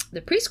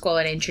the preschool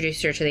and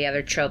introduces her to the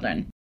other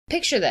children.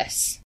 Picture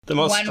this. The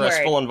most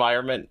stressful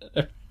environment.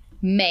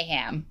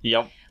 Mayhem.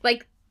 Yep.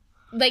 Like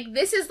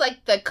this is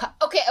like the...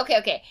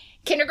 Okay.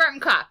 Kindergarten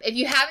Cop. If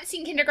you haven't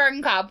seen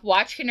Kindergarten Cop,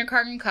 watch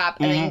Kindergarten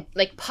Cop and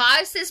then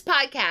pause this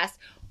podcast,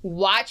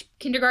 watch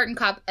Kindergarten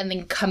Cop, and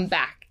then come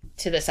back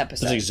to this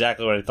episode. That's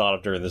exactly what I thought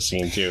of during this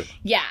scene, too.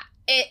 Yeah.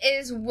 It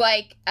is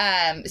like...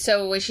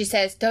 So when she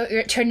says,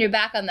 don't turn your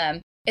back on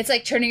them, it's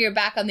like turning your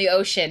back on the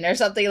ocean or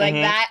something like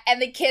that. And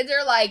the kids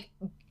are like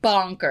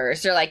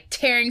bonkers. They're like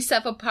tearing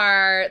stuff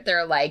apart.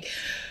 They're like...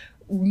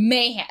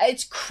 mayhem.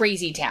 It's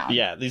crazy town.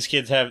 Yeah, these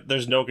kids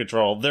there's no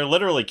control. They're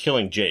literally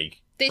killing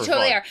Jake. They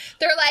totally are.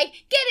 They're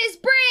like, get his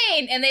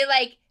brain! And they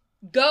like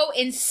go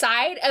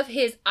inside of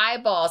his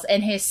eyeballs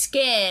and his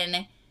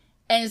skin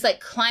and is like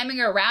climbing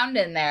around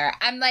in there.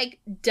 I'm like,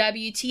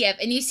 WTF.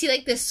 And you see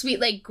like this sweet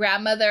like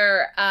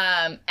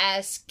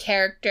grandmother-esque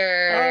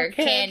character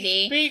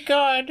Candy. Be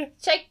good.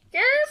 It's like,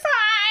 you're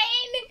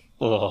fine.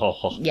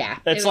 Oh. Yeah.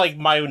 It's like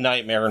my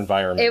nightmare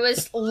environment. It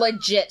was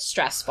legit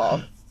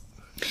stressful.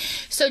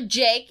 So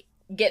Jake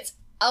gets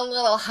a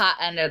little hot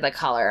under the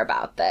collar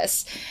about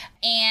this.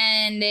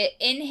 And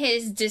in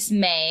his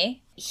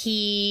dismay,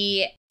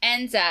 he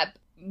ends up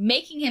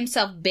making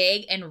himself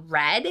big and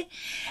red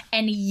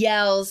and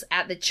yells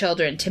at the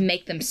children to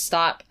make them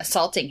stop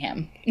assaulting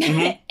him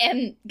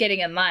and getting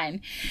in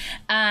line.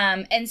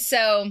 And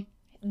so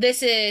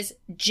this is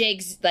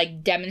Jake's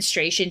like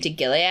demonstration to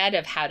Gilead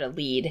of how to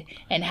lead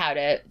and how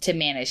to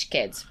manage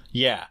kids.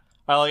 Yeah.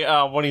 I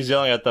like when he's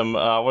yelling at them,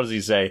 what does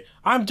he say?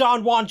 I'm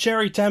Don Juan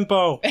Cherry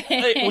Tempo!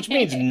 Which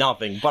means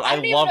nothing, but I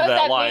love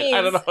that line. Means.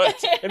 I don't know.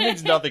 It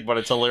means nothing, but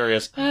it's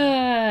hilarious.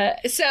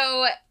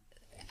 So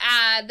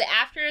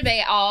after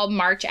they all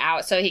march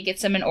out, so he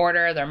gets them in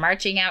order, they're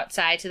marching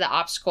outside to the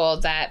obstacle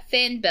that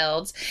Finn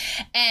builds,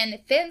 and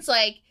Finn's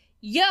like,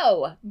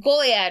 yo,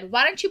 Goliad,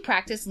 why don't you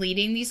practice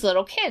leading these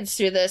little kids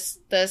through this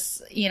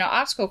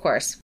obstacle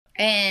course?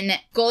 And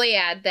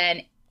Goliad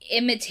then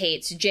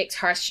imitates Jake's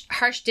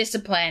harsh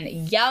discipline,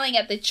 yelling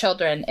at the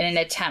children in an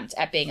attempt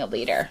at being a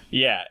leader.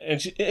 Yeah, and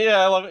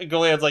I love it.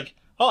 Goliad's like,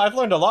 oh, I've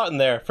learned a lot in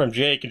there from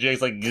Jake, and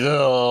Jake's like,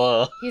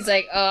 ugh. He's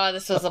like, oh,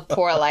 this was a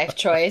poor life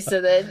choice.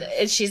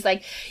 And she's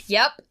like,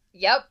 yep,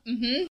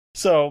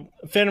 So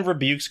Finn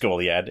rebukes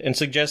Goliad and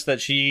suggests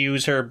that she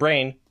use her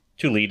brain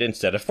to lead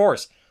instead of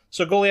force.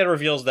 So Goliad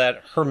reveals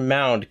that her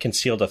mound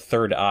concealed a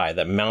third eye,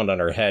 that mound on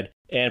her head,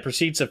 and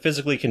proceeds to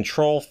physically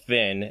control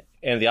Finn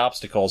and the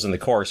obstacles in the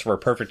course for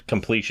perfect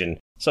completion.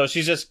 So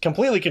she's just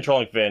completely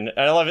controlling Finn,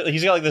 and I love it.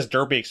 He's got like this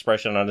derpy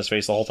expression on his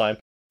face the whole time.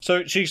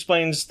 So she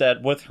explains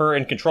that with her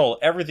in control,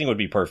 everything would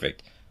be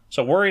perfect.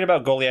 So worried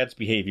about Goliad's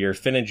behavior,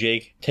 Finn and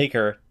Jake take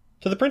her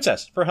to the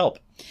princess for help.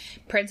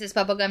 Princess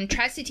Bubblegum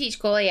tries to teach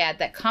Goliad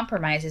that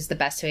compromise is the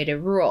best way to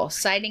rule,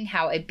 citing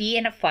how a bee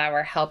and a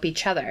flower help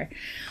each other.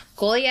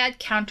 Goliad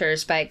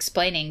counters by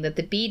explaining that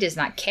the bee does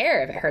not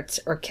care if it hurts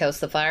or kills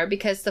the flower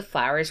because the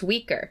flower is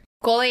weaker.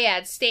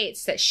 Goliad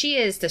states that she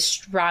is the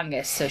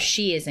strongest, so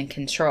she is in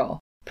control.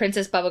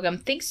 Princess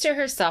Bubblegum thinks to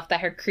herself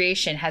that her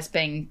creation has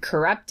been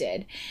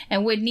corrupted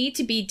and would need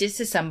to be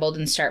disassembled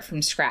and start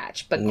from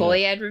scratch, but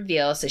Goliad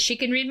reveals that she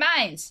can read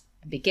minds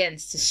and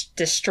begins to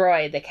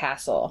destroy the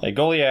castle. Like,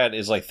 Goliad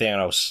is like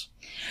Thanos.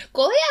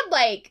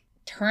 Goliad,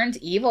 turns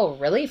evil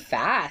really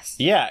fast.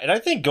 Yeah, and I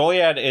think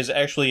Goliad is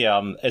actually,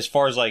 as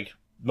far as,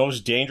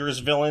 most dangerous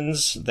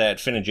villains that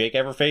Finn and Jake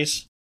ever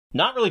face,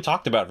 not really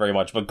talked about very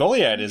much, but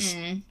Goliad is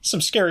some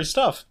scary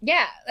stuff.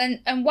 Yeah,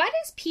 and why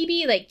does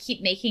PB,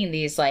 keep making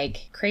these,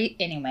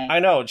 anyway? I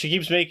know, she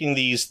keeps making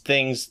these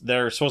things that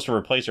are supposed to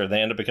replace her, and they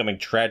end up becoming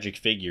tragic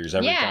figures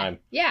every time.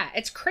 Yeah,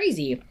 it's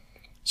crazy.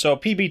 So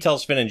PB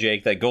tells Finn and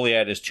Jake that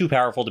Goliad is too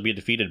powerful to be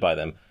defeated by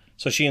them,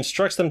 so she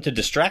instructs them to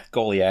distract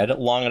Goliad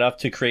long enough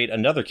to create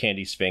another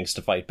Candy Sphinx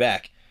to fight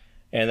back,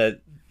 and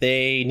that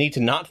they need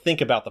to not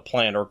think about the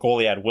plan or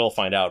Goliad will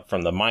find out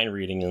from the mind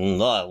reading.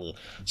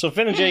 So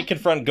Finn and Jake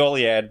confront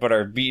Goliad but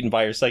are beaten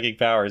by her psychic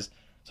powers.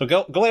 So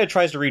Goliad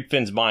tries to read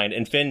Finn's mind,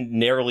 and Finn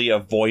narrowly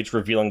avoids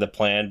revealing the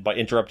plan by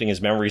interrupting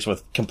his memories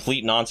with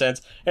complete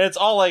nonsense, and it's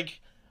all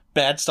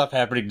bad stuff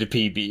happening to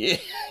PB.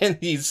 And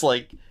he's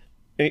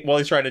while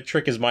he's trying to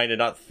trick his mind and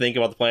not think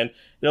about the plan,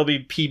 it'll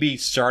be PB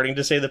starting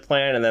to say the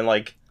plan, and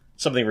then,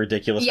 something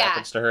ridiculous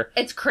happens to her.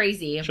 It's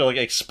crazy. She'll,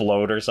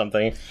 explode or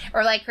something.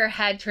 Or, her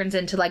head turns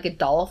into, a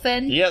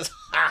dolphin. Yes!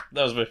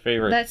 That was my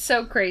favorite. That's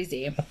so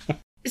crazy.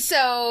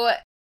 So,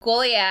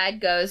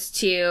 Goliad goes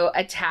to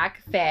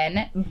attack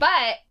Finn,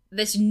 but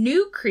this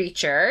new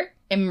creature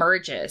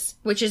emerges,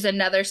 which is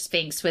another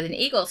Sphinx with an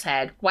eagle's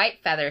head,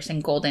 white feathers,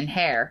 and golden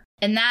hair.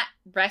 And that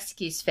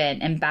rescues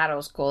Finn and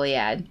battles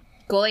Goliad.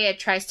 Goliad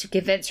tries to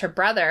convince her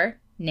brother,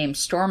 named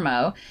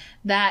Stormo,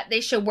 that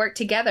they should work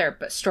together,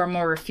 but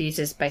Stormo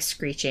refuses by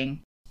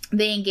screeching.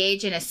 They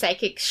engage in a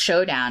psychic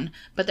showdown,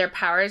 but their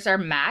powers are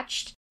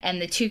matched, and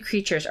the two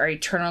creatures are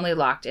eternally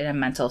locked in a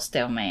mental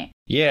stalemate.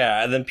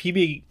 Yeah, and then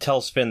PB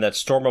tells Finn that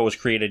Stormo was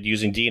created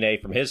using DNA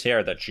from his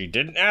hair that she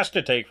didn't ask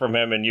to take from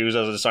him and use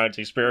as a science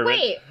experiment.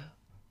 Wait,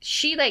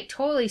 she,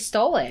 totally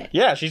stole it.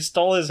 Yeah, she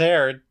stole his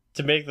hair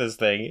to make this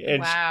thing.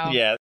 And wow.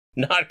 Yeah,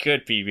 not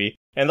good, PB.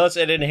 And thus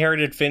it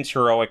inherited Finn's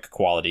heroic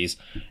qualities,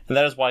 and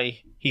that is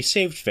why he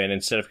saved Finn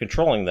instead of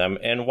controlling them,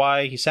 and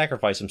why he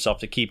sacrificed himself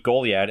to keep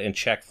Goliad in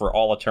check for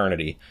all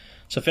eternity.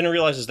 So Finn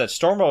realizes that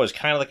Stormo is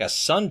kind of like a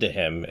son to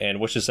him, and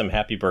wishes him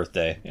happy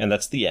birthday, and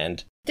that's the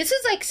end. This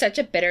is such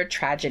a bitter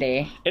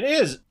tragedy. It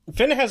is.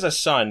 Finn has a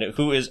son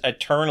who is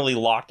eternally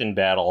locked in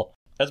battle.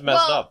 That's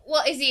messed up.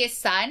 Well, is he his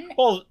son?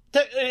 Well,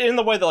 in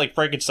the way that,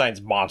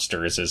 Frankenstein's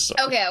monster is his son.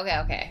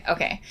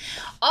 Okay.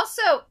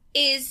 Also,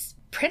 is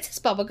Princess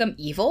Bubblegum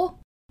evil?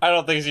 I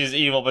don't think she's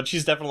evil, but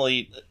she's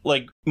definitely,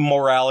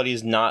 morality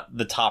is not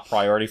the top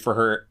priority for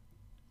her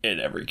in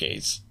every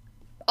case.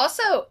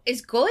 Also,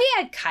 is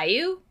Goliad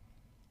Caillou?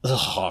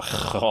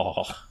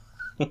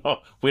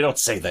 We don't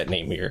say that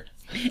name here.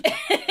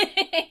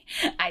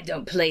 I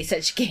don't play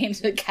such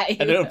games with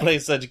Caillou. I don't play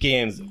such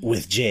games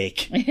with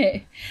Jake.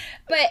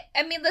 But,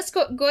 let's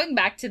going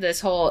back to this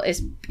whole,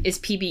 is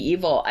PB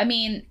evil?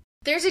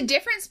 There's a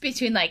difference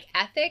between,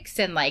 ethics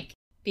and,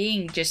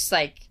 being just,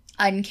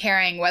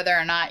 uncaring whether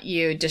or not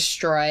you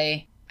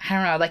destroy,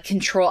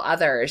 control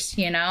others,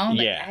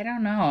 Yeah. I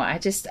don't know. I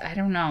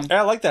don't know.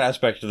 I like that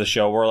aspect of the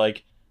show where,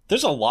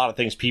 there's a lot of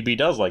things PB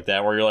does like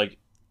that, where you're I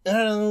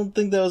don't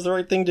think that was the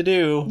right thing to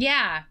do.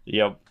 Yeah.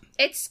 Yep.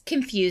 It's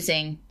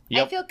confusing.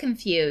 Yep. I feel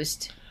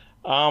confused.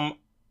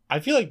 I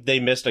feel like they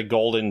missed a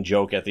golden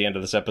joke at the end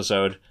of this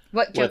episode.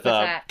 What joke was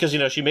that?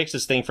 Because, she makes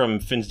this thing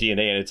from Finn's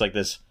DNA, and it's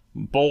this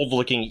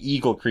bold-looking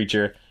eagle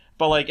creature.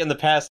 But, in the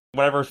past,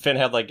 whenever Finn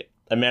had,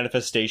 a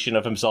manifestation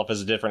of himself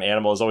as a different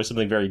animal, is always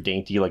something very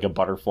dainty, like a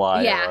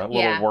butterfly or a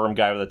little worm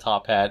guy with a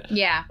top hat.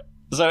 Yeah.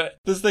 So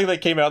this thing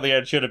that came out in the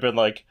end should have been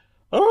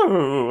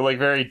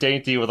very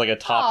dainty with a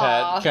top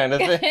hat kind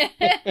of thing.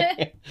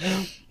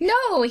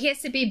 No, he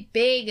has to be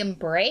big and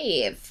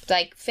brave,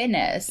 like Finn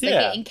is.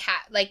 Yeah.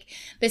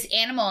 This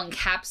animal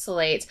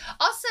encapsulates.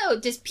 Also,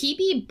 does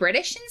PB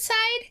British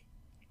inside?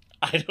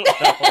 I don't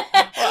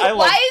know.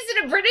 Why is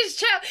it a British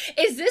child?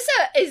 Is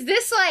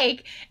this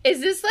like? As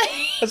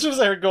soon as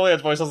I heard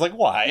Goliad's voice, I was like,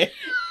 why?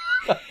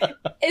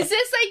 Is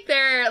this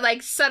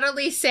they're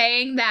subtly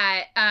saying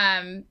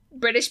that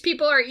British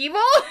people are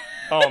evil?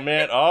 Oh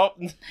man,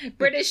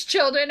 British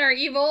children are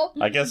evil?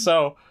 I guess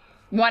so.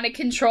 Want to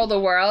control the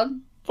world?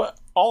 But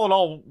all in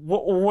all,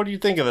 what do you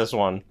think of this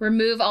one?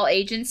 Remove all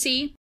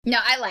agency? No,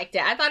 I liked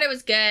it. I thought it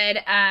was good.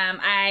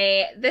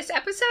 This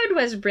episode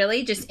was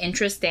really just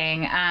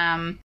interesting.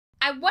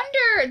 I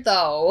wonder,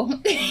 though.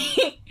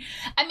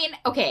 I mean,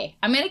 okay,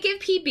 I'm going to give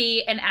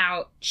PB an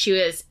out. She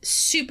was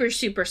super,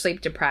 super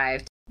sleep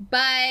deprived.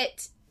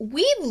 But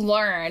we've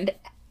learned,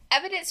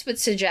 evidence would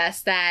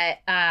suggest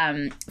that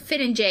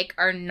Finn and Jake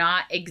are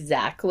not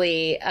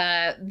exactly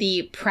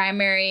the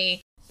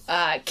primary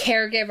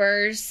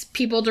caregivers,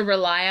 people to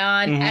rely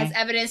on, as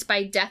evidenced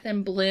by Death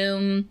and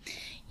Bloom.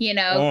 You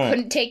know,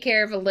 couldn't take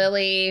care of a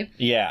Lily.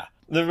 Yeah.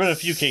 There have been a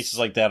few cases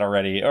like that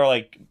already. Or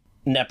like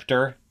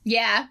Nepter.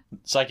 Yeah.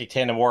 Psychic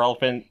Tandem War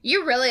Elephant.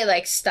 You're really,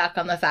 like, stuck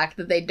on the fact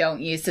that they don't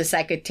use the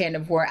Psychic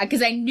Tandem War.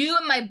 Because I knew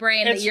in my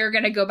brain that you're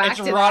going to go back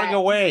to that. It's rotting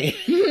away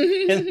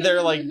in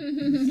their, like,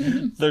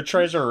 their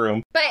treasure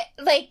room. But,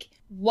 like,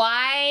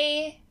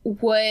 why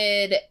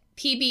would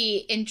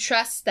PB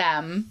entrust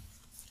them?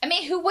 I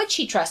mean, who would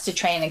she trust to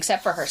train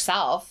except for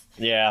herself?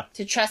 Yeah.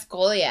 To trust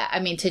Goliad. I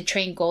mean, to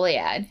train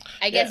Goliad.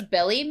 I guess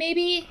Billy,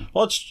 maybe?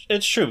 Well,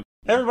 it's true.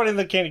 Everybody in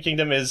the Candy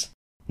Kingdom is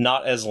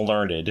not as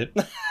learned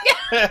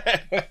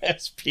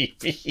as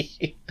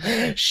PB.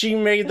 She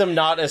made them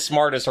not as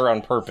smart as her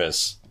on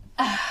purpose.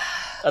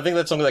 I think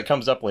that's something that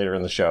comes up later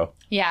in the show.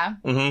 Yeah.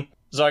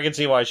 So I can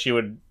see why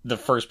the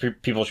first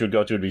people she would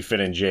go to would be Finn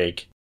and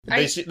Jake.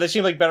 They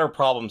seem like better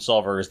problem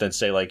solvers than,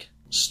 say, like,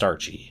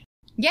 Starchy.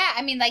 Yeah,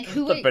 I mean, like,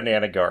 The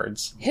Banana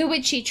Guards. Who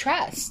would she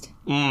trust?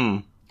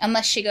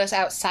 Unless she goes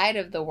outside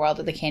of the world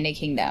of the Candy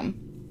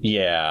Kingdom.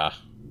 Yeah.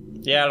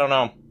 Yeah, I don't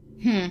know.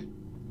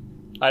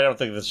 I don't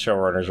think the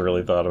showrunners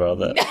really thought about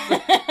that.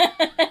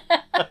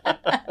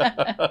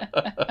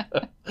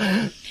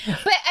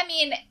 But, I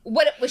mean,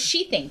 what was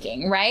she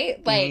thinking,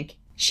 right? Like,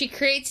 she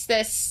creates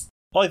this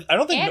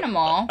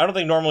animal. I don't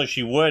think normally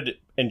she would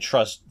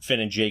entrust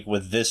Finn and Jake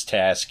with this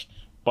task,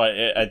 but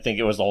I think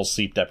it was the whole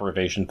sleep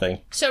deprivation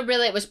thing. So,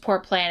 really, it was poor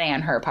planning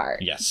on her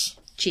part. Yes.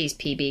 Jeez,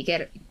 PB,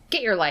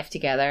 get your life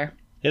together.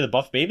 Yeah, the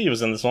buff baby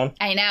was in this one.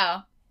 I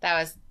know.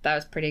 That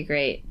was pretty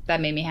great. That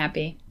made me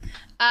happy.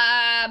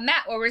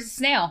 Matt, where was the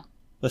snail?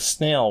 The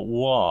snail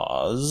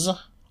was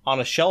on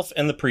a shelf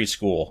in the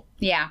preschool.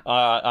 Yeah.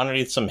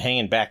 Underneath some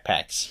hanging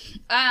backpacks.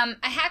 I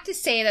have to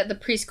say that the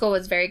preschool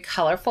was very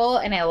colorful,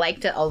 and I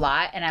liked it a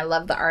lot, and I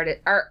love the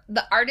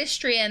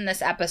artistry in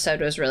this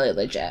episode was really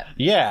legit.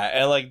 Yeah,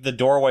 and like the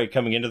doorway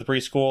coming into the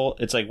preschool,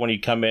 it's like when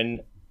you come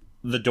in,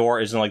 the door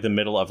is in like the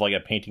middle of like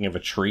a painting of a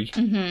tree.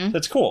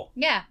 That's cool.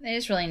 Yeah, it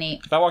is really neat.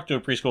 If I walked to a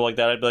preschool like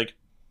that, I'd be like,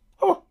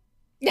 oh.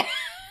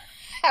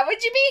 How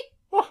would you be?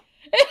 Oh.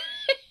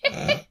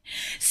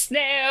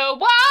 Snail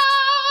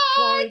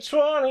Watch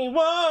 2021.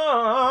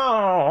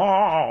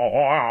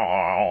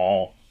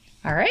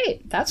 All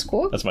right, that's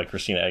cool. That's my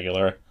Christina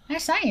Aguilera.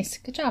 That's nice.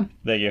 Good job.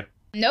 Thank you.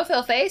 No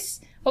Phil Face.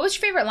 What was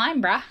your favorite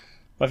line, brah?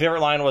 My favorite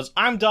line was,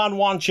 I'm Don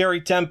Juan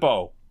Cherry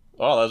Tempo.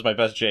 Oh, that was my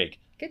best Jake.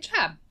 Good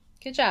job.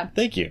 Good job.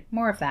 Thank you.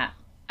 More of that.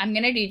 I'm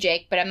going to do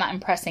Jake, but I'm not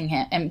impressing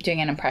him. I'm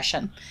doing an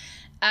impression.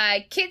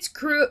 Kids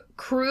Groove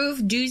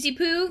Doozy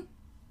Poo.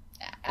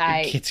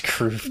 Kids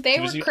Groove. They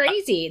were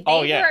crazy.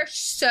 They were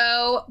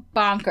so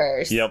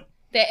bonkers. Yep.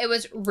 That it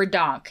was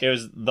redonk. It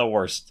was the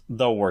worst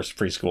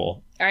preschool.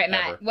 All right,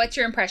 Matt, ever. What's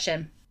your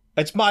impression?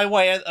 It's my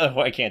way.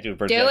 I can't do it.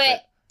 Do it.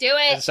 Do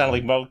it. It sounded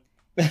like Mo.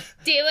 Do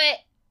it.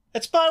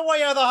 It's my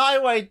way or the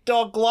highway.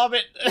 Dog glove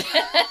it.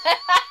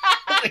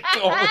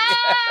 Oh,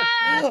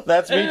 God.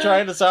 That's me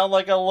trying to sound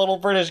like a little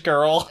British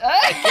girl.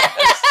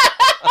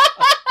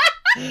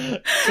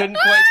 Couldn't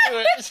quite do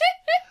it.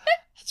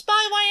 It's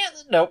my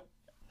way. Nope.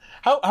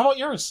 How about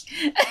yours?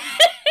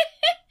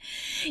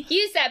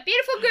 Use that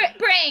beautiful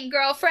brain,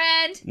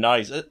 girlfriend.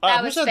 Nice.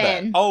 That was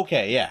Finn. That?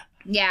 Okay, yeah.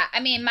 Yeah, I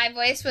mean, my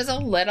voice was a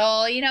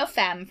little,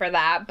 femme for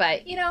that,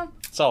 but,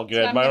 It's all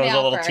good. Mine was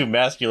a little too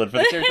masculine for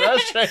the character I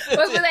was trying to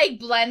If we, like,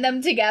 blend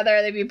them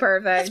together, they'd be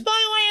perfect. It's my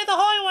way or the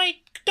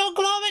highway. Don't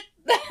glove it.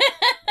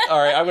 All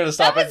right, I'm going to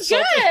stop. That was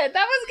good.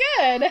 That was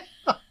good.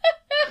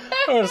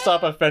 I'm going to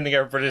stop offending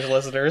our British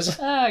listeners.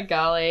 Oh,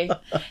 golly.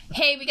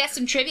 Hey, we got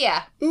some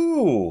trivia.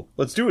 Ooh,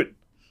 let's do it.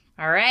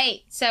 All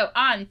right. So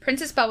on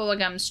Princess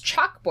Bubblegum's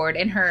chalkboard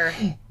in her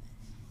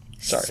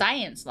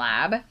science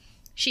lab,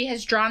 she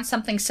has drawn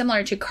something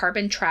similar to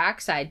carbon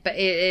trioxide, but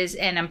it is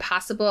an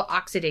impossible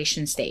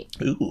oxidation state.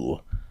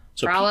 Ooh.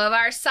 So for all of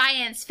our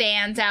science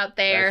fans out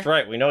there. That's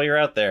right. We know you're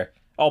out there.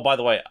 Oh, by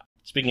the way,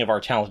 speaking of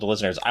our talented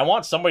listeners, I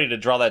want somebody to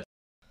draw that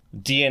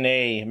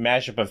DNA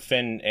mashup of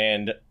Finn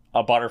and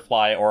a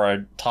butterfly or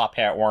a top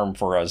hat worm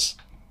for us.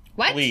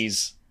 What?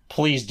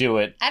 Please do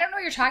it. I don't know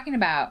what you're talking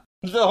about.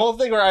 The whole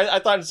thing where I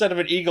thought instead of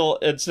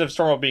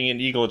Stormo being an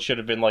eagle, it should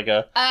have been like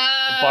a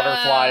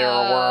butterfly or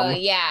a worm.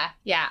 Yeah.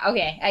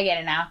 Okay, I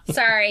get it now.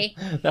 Sorry.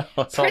 No,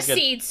 it's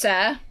Proceed,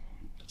 sir.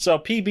 So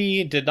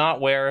PB did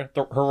not wear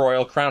her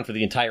royal crown for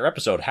the entire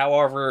episode.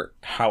 However,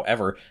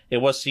 it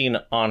was seen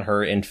on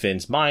her in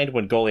Finn's mind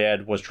when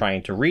Goliad was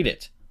trying to read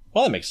it.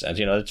 Well, that makes sense.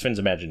 It's Finn's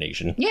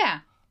imagination. Yeah.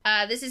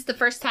 This is the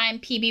first time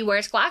PB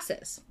wears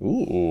glasses.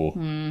 Ooh.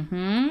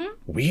 Mm-hmm.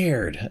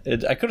 Weird.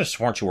 I could have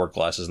sworn she wore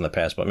glasses in the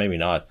past, but maybe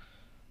not.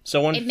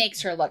 So it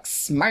makes her look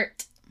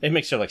smart. It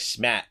makes her look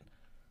smart.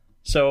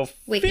 So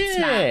Wicked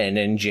smart. Finn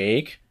and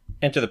Jake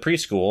enter the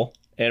preschool,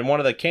 and one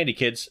of the candy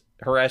kids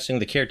harassing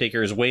the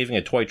caretaker is waving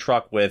a toy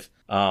truck with,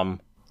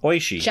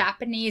 Oishi.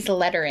 Japanese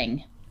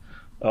lettering.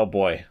 Oh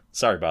boy.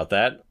 Sorry about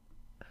that.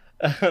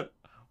 So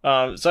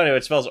anyway,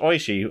 it spells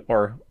Oishi,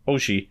 or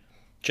Oshi,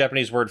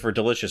 Japanese word for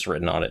delicious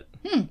written on it.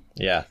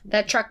 Yeah.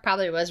 That truck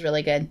probably was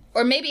really good.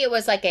 Or maybe it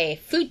was like a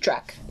food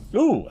truck.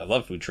 Ooh, I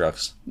love food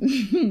trucks.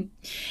 In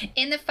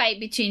the fight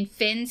between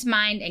Finn's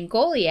mind and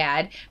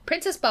Goliad,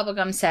 Princess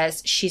Bubblegum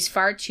says she's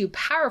far too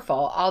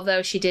powerful,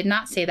 although she did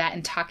not say that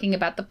in talking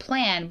about the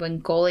plan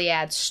when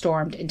Goliad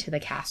stormed into the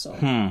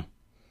castle.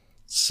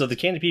 So the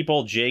candy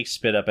people Jake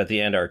spit up at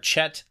the end are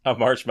Chet, a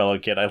marshmallow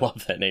kid. I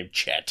love that name,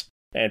 Chet.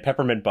 And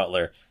Peppermint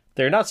Butler.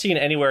 They're not seen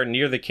anywhere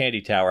near the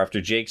candy tower after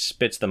Jake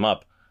spits them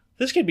up.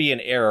 This could be an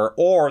error,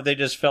 or they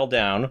just fell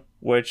down,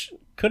 which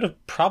could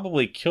have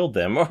probably killed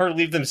them or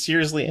leave them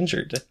seriously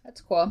injured. That's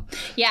cool.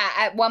 Yeah,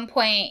 at one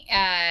point,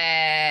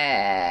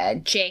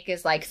 Jake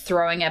is like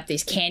throwing up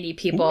these candy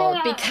people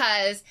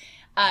because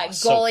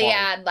so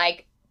Goliad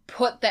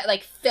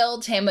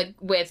filled him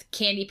with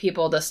candy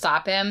people to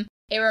stop him.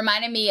 It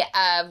reminded me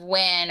of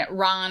when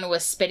Ron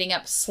was spitting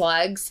up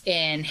slugs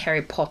in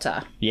Harry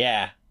Potter.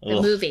 Yeah. The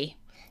movie.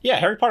 Yeah,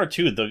 Harry Potter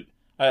 2,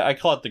 I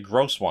call it the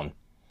gross one.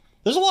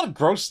 There's a lot of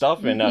gross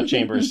stuff in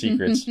Chamber of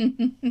Secrets.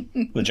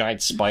 The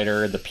giant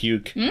spider, the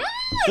puke.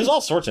 There's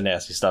all sorts of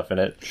nasty stuff in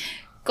it.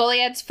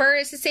 Goliad's fur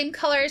is the same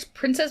color as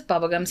Princess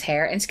Bubblegum's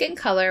hair and skin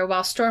color,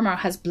 while Stormo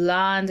has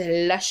blonde,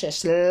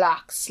 luscious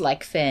locks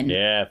like Finn.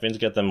 Yeah, Finn's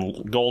got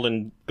them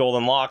golden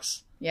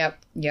locks.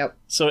 Yep.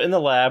 So in the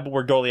lab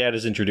where Goliad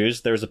is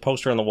introduced, there's a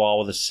poster on the wall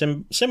with a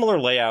similar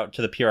layout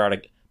to the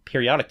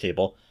periodic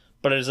table,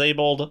 but it is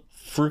labeled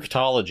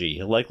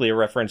fructology, likely a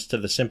reference to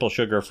the simple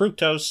sugar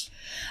fructose.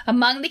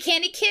 Among the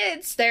candy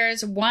kids,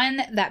 there's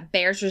one that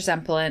bears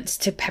resemblance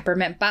to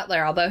Peppermint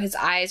Butler, although his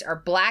eyes are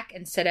black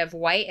instead of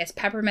white as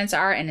Peppermint's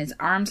are, and his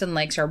arms and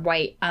legs are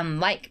white,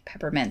 unlike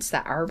Peppermint's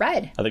that are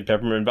red. I think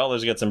Peppermint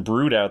Butler's got some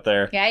brood out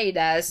there. Yeah, he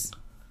does.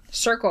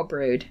 Circle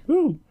brood.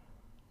 Woo.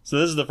 So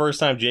this is the first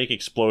time Jake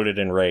exploded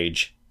in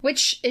rage.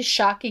 Which is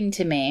shocking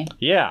to me.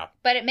 Yeah.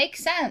 But it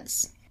makes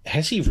sense.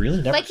 Has he really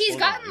never Like, he's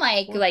gotten,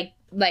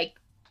 like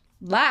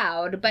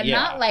loud, but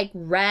not, like,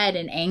 red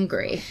and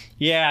angry.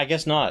 Yeah, I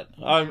guess not.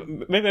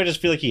 Maybe I just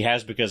feel like he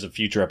has because of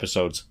future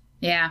episodes.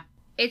 Yeah.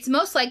 It's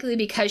most likely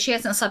because she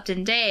hasn't slept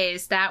in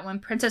days that when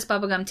Princess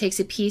Bubblegum takes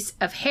a piece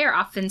of hair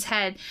off Finn's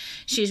head,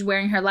 she's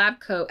wearing her lab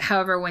coat.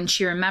 However, when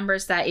she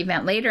remembers that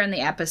event later in the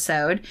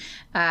episode,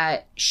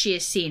 she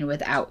is seen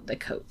without the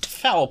coat.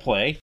 Foul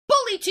play.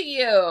 Bully to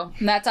you!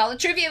 And that's all the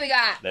trivia we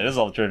got. That is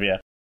all the trivia.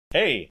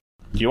 Hey,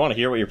 do you want to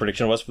hear what your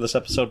prediction was for this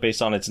episode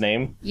based on its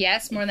name?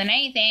 Yes, more than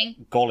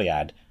anything.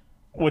 Goliad.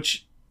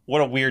 Which,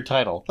 what a weird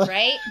title.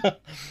 Right?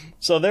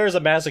 So there's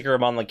a massacre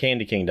among the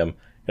Candy Kingdom.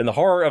 In the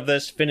horror of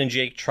this, Finn and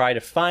Jake try to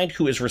find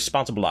who is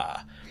responsible.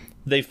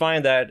 They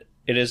find that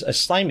it is a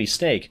slimy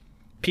snake.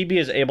 PB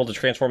is able to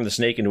transform the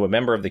snake into a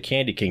member of the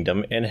Candy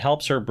Kingdom and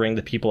helps her bring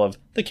the people of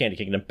the Candy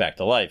Kingdom back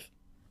to life.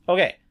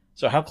 Okay,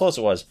 so how close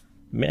it was?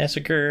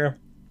 Massacre.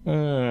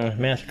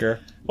 Well,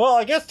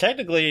 I guess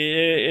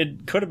technically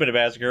it could have been a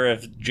massacre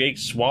if Jake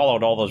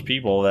swallowed all those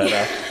people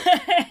that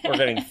were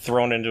getting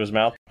thrown into his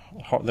mouth.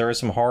 There is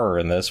some horror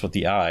in this with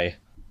the eye.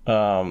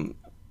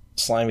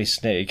 Slimy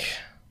snake.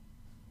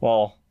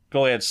 Well,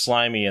 Goliad's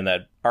slimy in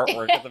that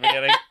artwork at the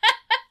beginning.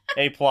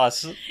 A+.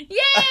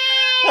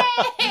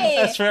 Yay!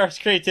 As far as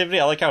creativity,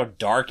 I like how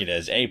dark it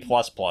is. A++.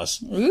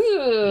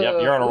 Ooh.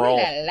 Yep, you're on a roll.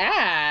 Ooh la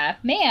la.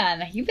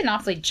 Man, you've been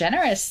awfully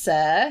generous,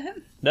 sir.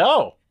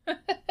 No.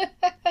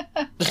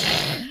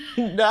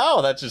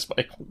 No, that's just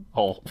my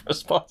whole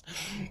response.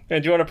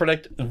 And do you want to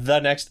predict the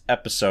next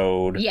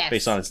episode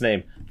based on its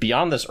name?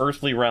 Beyond This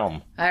Earthly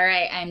Realm. All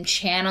right, I'm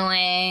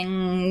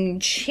channeling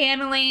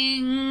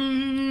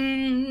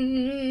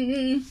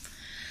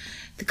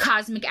the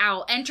cosmic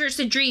owl enters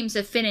the dreams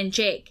of Finn and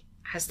Jake.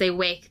 As they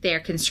wake, they are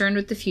concerned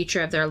with the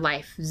future of their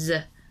lives.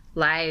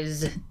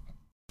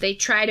 They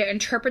try to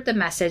interpret the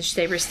message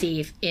they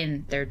receive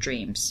in their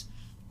dreams.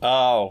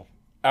 Oh,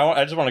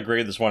 I just want to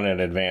grade this one in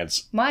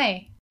advance.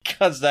 Why?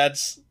 Because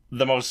that's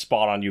the most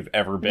spot on you've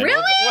ever been.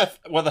 Really?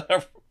 With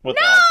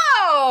No!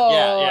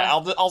 Yeah,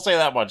 I'll say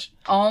that much.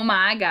 Oh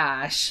my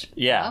gosh.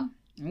 Yeah.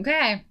 Well,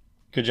 okay.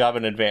 Good job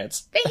in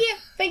advance.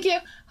 Thank you.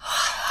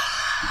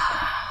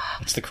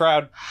 It's the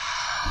crowd.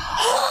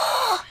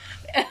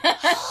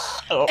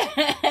 Oh,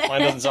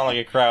 mine doesn't sound like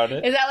a crowd.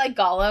 Is that like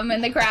Gollum in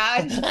the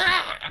crowd?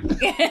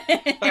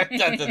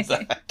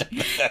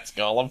 That's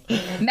Gollum.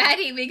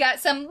 Maddie, we got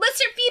some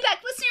listener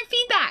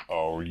feedback.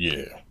 Oh,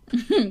 yeah.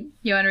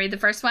 You want to read the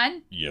first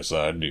one? Yes,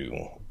 I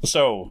do.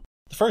 So,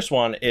 the first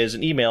one is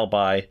an email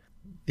by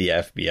the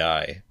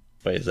FBI.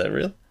 Wait, is that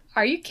real?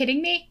 Are you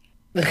kidding me?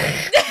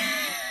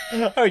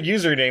 Our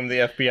username,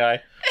 the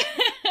FBI.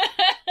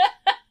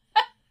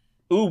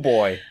 Ooh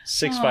boy,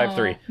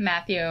 653. Oh,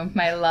 Matthew,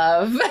 my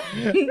love.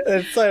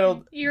 It's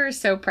titled You're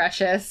so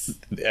precious.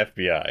 The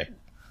FBI.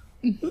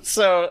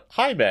 So,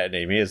 hi Matt and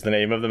Amy is the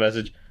name of the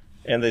message.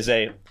 And they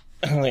say,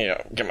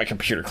 Get my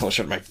computer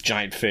closer to my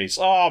giant face.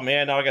 Oh,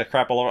 man, now I got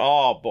crap all over.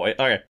 Oh, boy.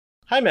 Okay.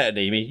 Hi, Matt and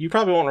Amy. You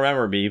probably won't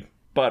remember me,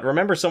 but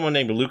remember someone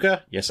named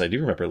Luca? Yes, I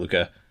do remember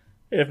Luca.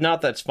 If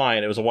not, that's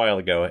fine. It was a while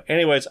ago.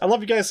 Anyways, I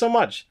love you guys so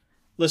much.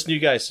 Listen to you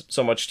guys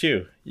so much,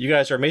 too. You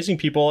guys are amazing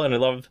people, and I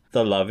love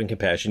the love and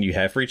compassion you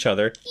have for each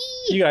other.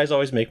 You guys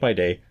always make my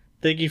day.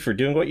 Thank you for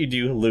doing what you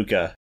do,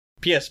 Luca.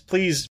 P.S.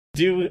 Please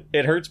do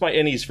It Hurts My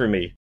Innies for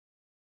me.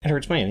 It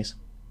hurts my innies.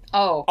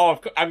 Oh. Oh,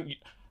 of course.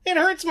 It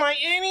hurts my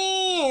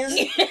innies.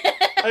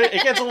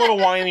 It gets a little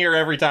whinier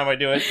every time I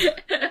do it.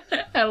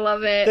 I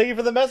love it. Thank you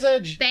for the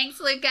message. Thanks,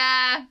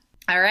 Luca.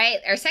 All right,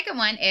 our second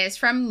one is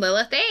from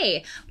Lilith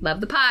A. Love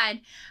the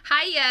pod.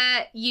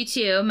 Hi, you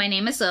two. My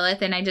name is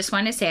Lilith, and I just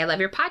want to say I love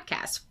your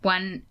podcast.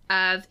 One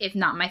of, if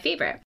not my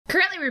favorite.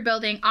 Currently, we're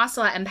building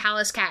Ocelot and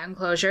Palace cat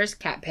enclosures,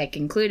 cat pick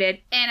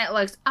included, and it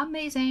looks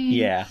amazing.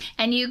 Yeah.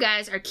 And you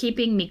guys are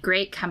keeping me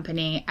great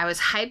company. I was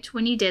hyped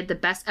when you did the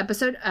best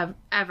episode of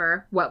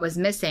ever, What Was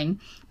Missing,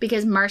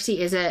 because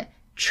Marcy is a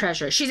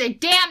treasure. She's a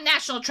damn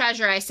national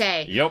treasure, I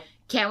say. Yep.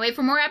 Can't wait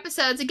for more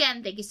episodes.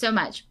 Again, thank you so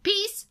much.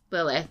 Peace,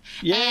 Lilith.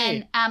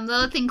 Yay. And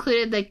Lilith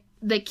included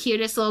the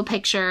cutest little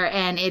picture,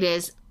 and it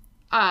is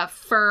a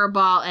fur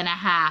ball and a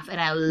half,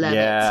 and I love it.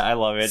 Yeah, I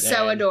love it.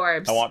 So and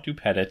adorbs. I want to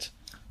pet it.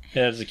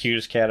 It's the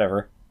cutest cat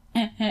ever.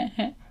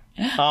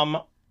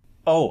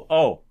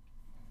 Oh.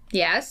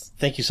 Yes?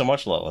 Thank you so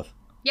much, Lilith.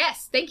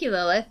 Yes, thank you,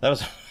 Lilith. That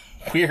was a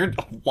weird,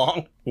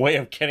 long way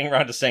of getting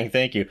around to saying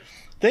thank you.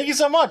 Thank you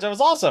so much. That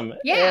was awesome.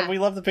 Yeah. And we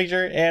love the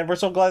picture, and we're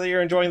so glad that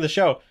you're enjoying the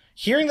show.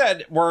 Hearing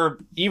that we're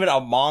even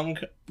among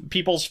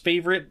people's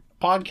favorite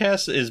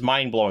podcasts is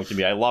mind-blowing to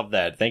me. I love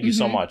that. Thank you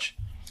so much.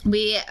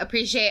 We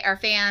appreciate our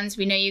fans.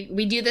 We know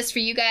we do this for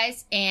you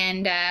guys,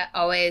 and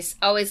always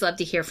love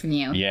to hear from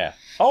you. Yeah.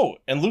 Oh,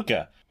 and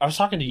Luca, I was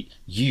talking to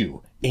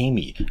you,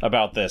 Amy,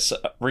 about this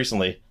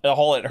recently. The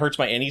whole It Hurts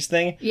My Innies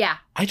thing. Yeah.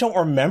 I don't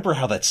remember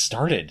how that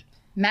started.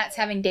 Matt's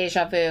having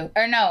deja vu.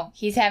 Or no,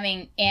 he's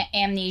having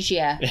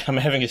amnesia. I'm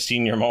having a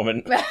senior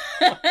moment. But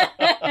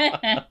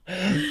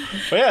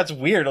yeah, it's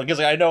weird because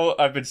I know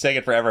I've been saying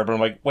it forever, but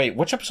I'm like, wait,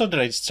 which episode did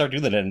I start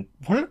doing that in?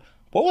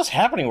 What was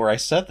happening where I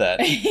said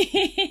that?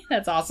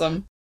 That's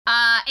awesome.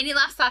 Any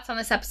last thoughts on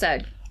this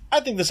episode?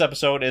 I think this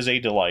episode is a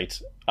delight.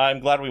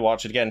 I'm glad we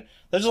watched it again.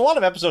 There's a lot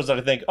of episodes that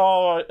I think,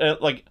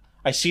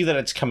 I see that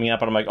it's coming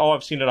up and I'm like, oh,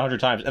 I've seen it 100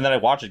 times. And then I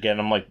watch it again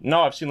and I'm like,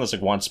 no, I've seen this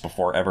like once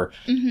before ever.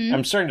 Mm-hmm.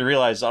 I'm starting to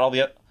realize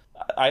that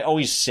I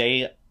always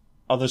say,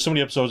 oh, there's so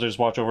many episodes I just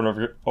watch over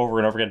and over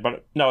again.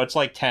 But no, it's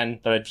like 10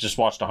 that I've just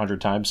watched 100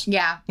 times.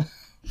 Yeah.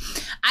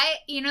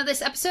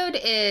 This episode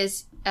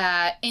is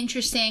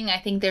interesting. I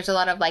think there's a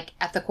lot of like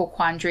ethical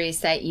quandaries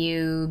that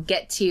you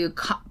get to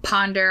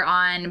ponder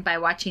on by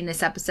watching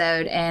this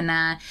episode.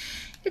 And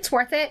it's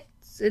worth it.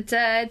 It's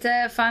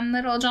a fun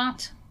little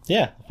jaunt.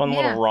 Yeah, fun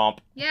little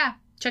romp. Yeah,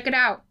 check it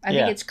out. I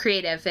think it's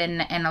creative in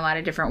a lot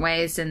of different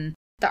ways, and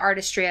the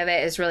artistry of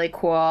it is really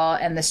cool,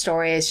 and the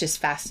story is just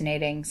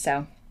fascinating.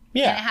 So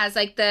yeah, and it has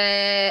like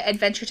the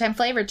Adventure Time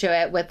flavor to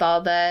it with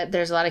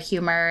there's a lot of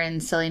humor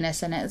and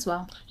silliness in it as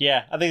well.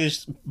 Yeah, I think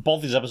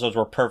both these episodes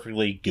were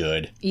perfectly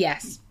good.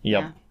 Yes.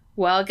 Yep. Yeah.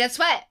 Well, guess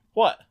what?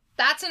 What?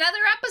 That's another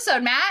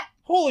episode, Matt.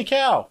 Holy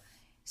cow.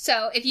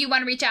 So if you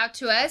want to reach out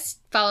to us,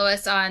 follow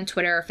us on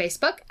Twitter or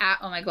Facebook at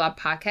Oh My God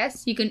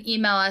Podcast. You can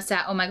email us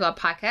at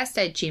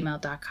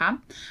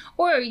ohmygodpodcast@gmail.com.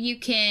 Or you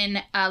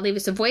can leave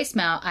us a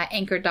voicemail at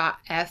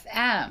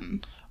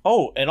anchor.fm.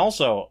 Oh, and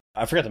also,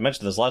 I forgot to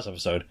mention this last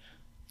episode.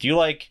 Do you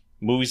like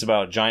movies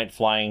about giant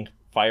flying,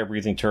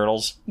 fire-breathing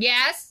turtles?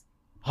 Yes.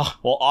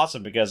 Well,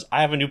 awesome, because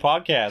I have a new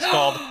podcast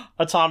called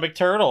Atomic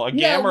Turtle.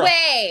 No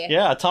way!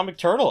 Yeah, Atomic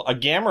Turtle, a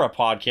Gamera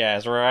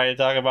podcast where I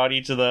talk about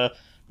each of the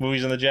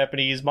movies in the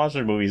Japanese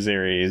monster movie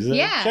series.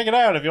 Yeah. Check it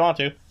out if you want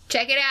to.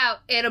 Check it out.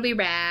 It'll be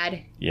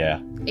rad. Yeah.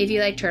 If you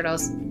like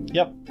turtles.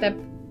 Yep. That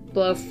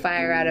blow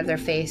fire out of their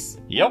face.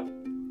 Yep.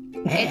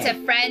 It's a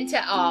friend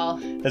to all.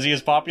 Is he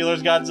as popular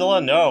as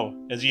Godzilla? No.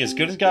 Is he as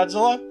good as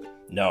Godzilla?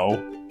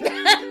 No.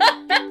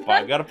 But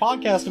I've got a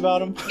podcast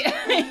about him.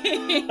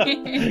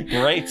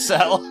 Great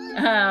sell.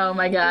 Oh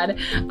my god.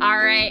 All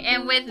right.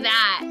 And with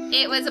that,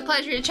 it was a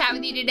pleasure to chat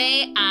with you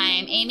today.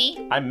 I'm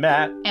Amy. I'm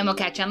Matt. And we'll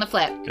catch you on the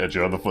flip. Catch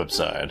you on the flip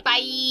side.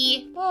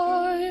 Bye.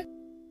 Bye.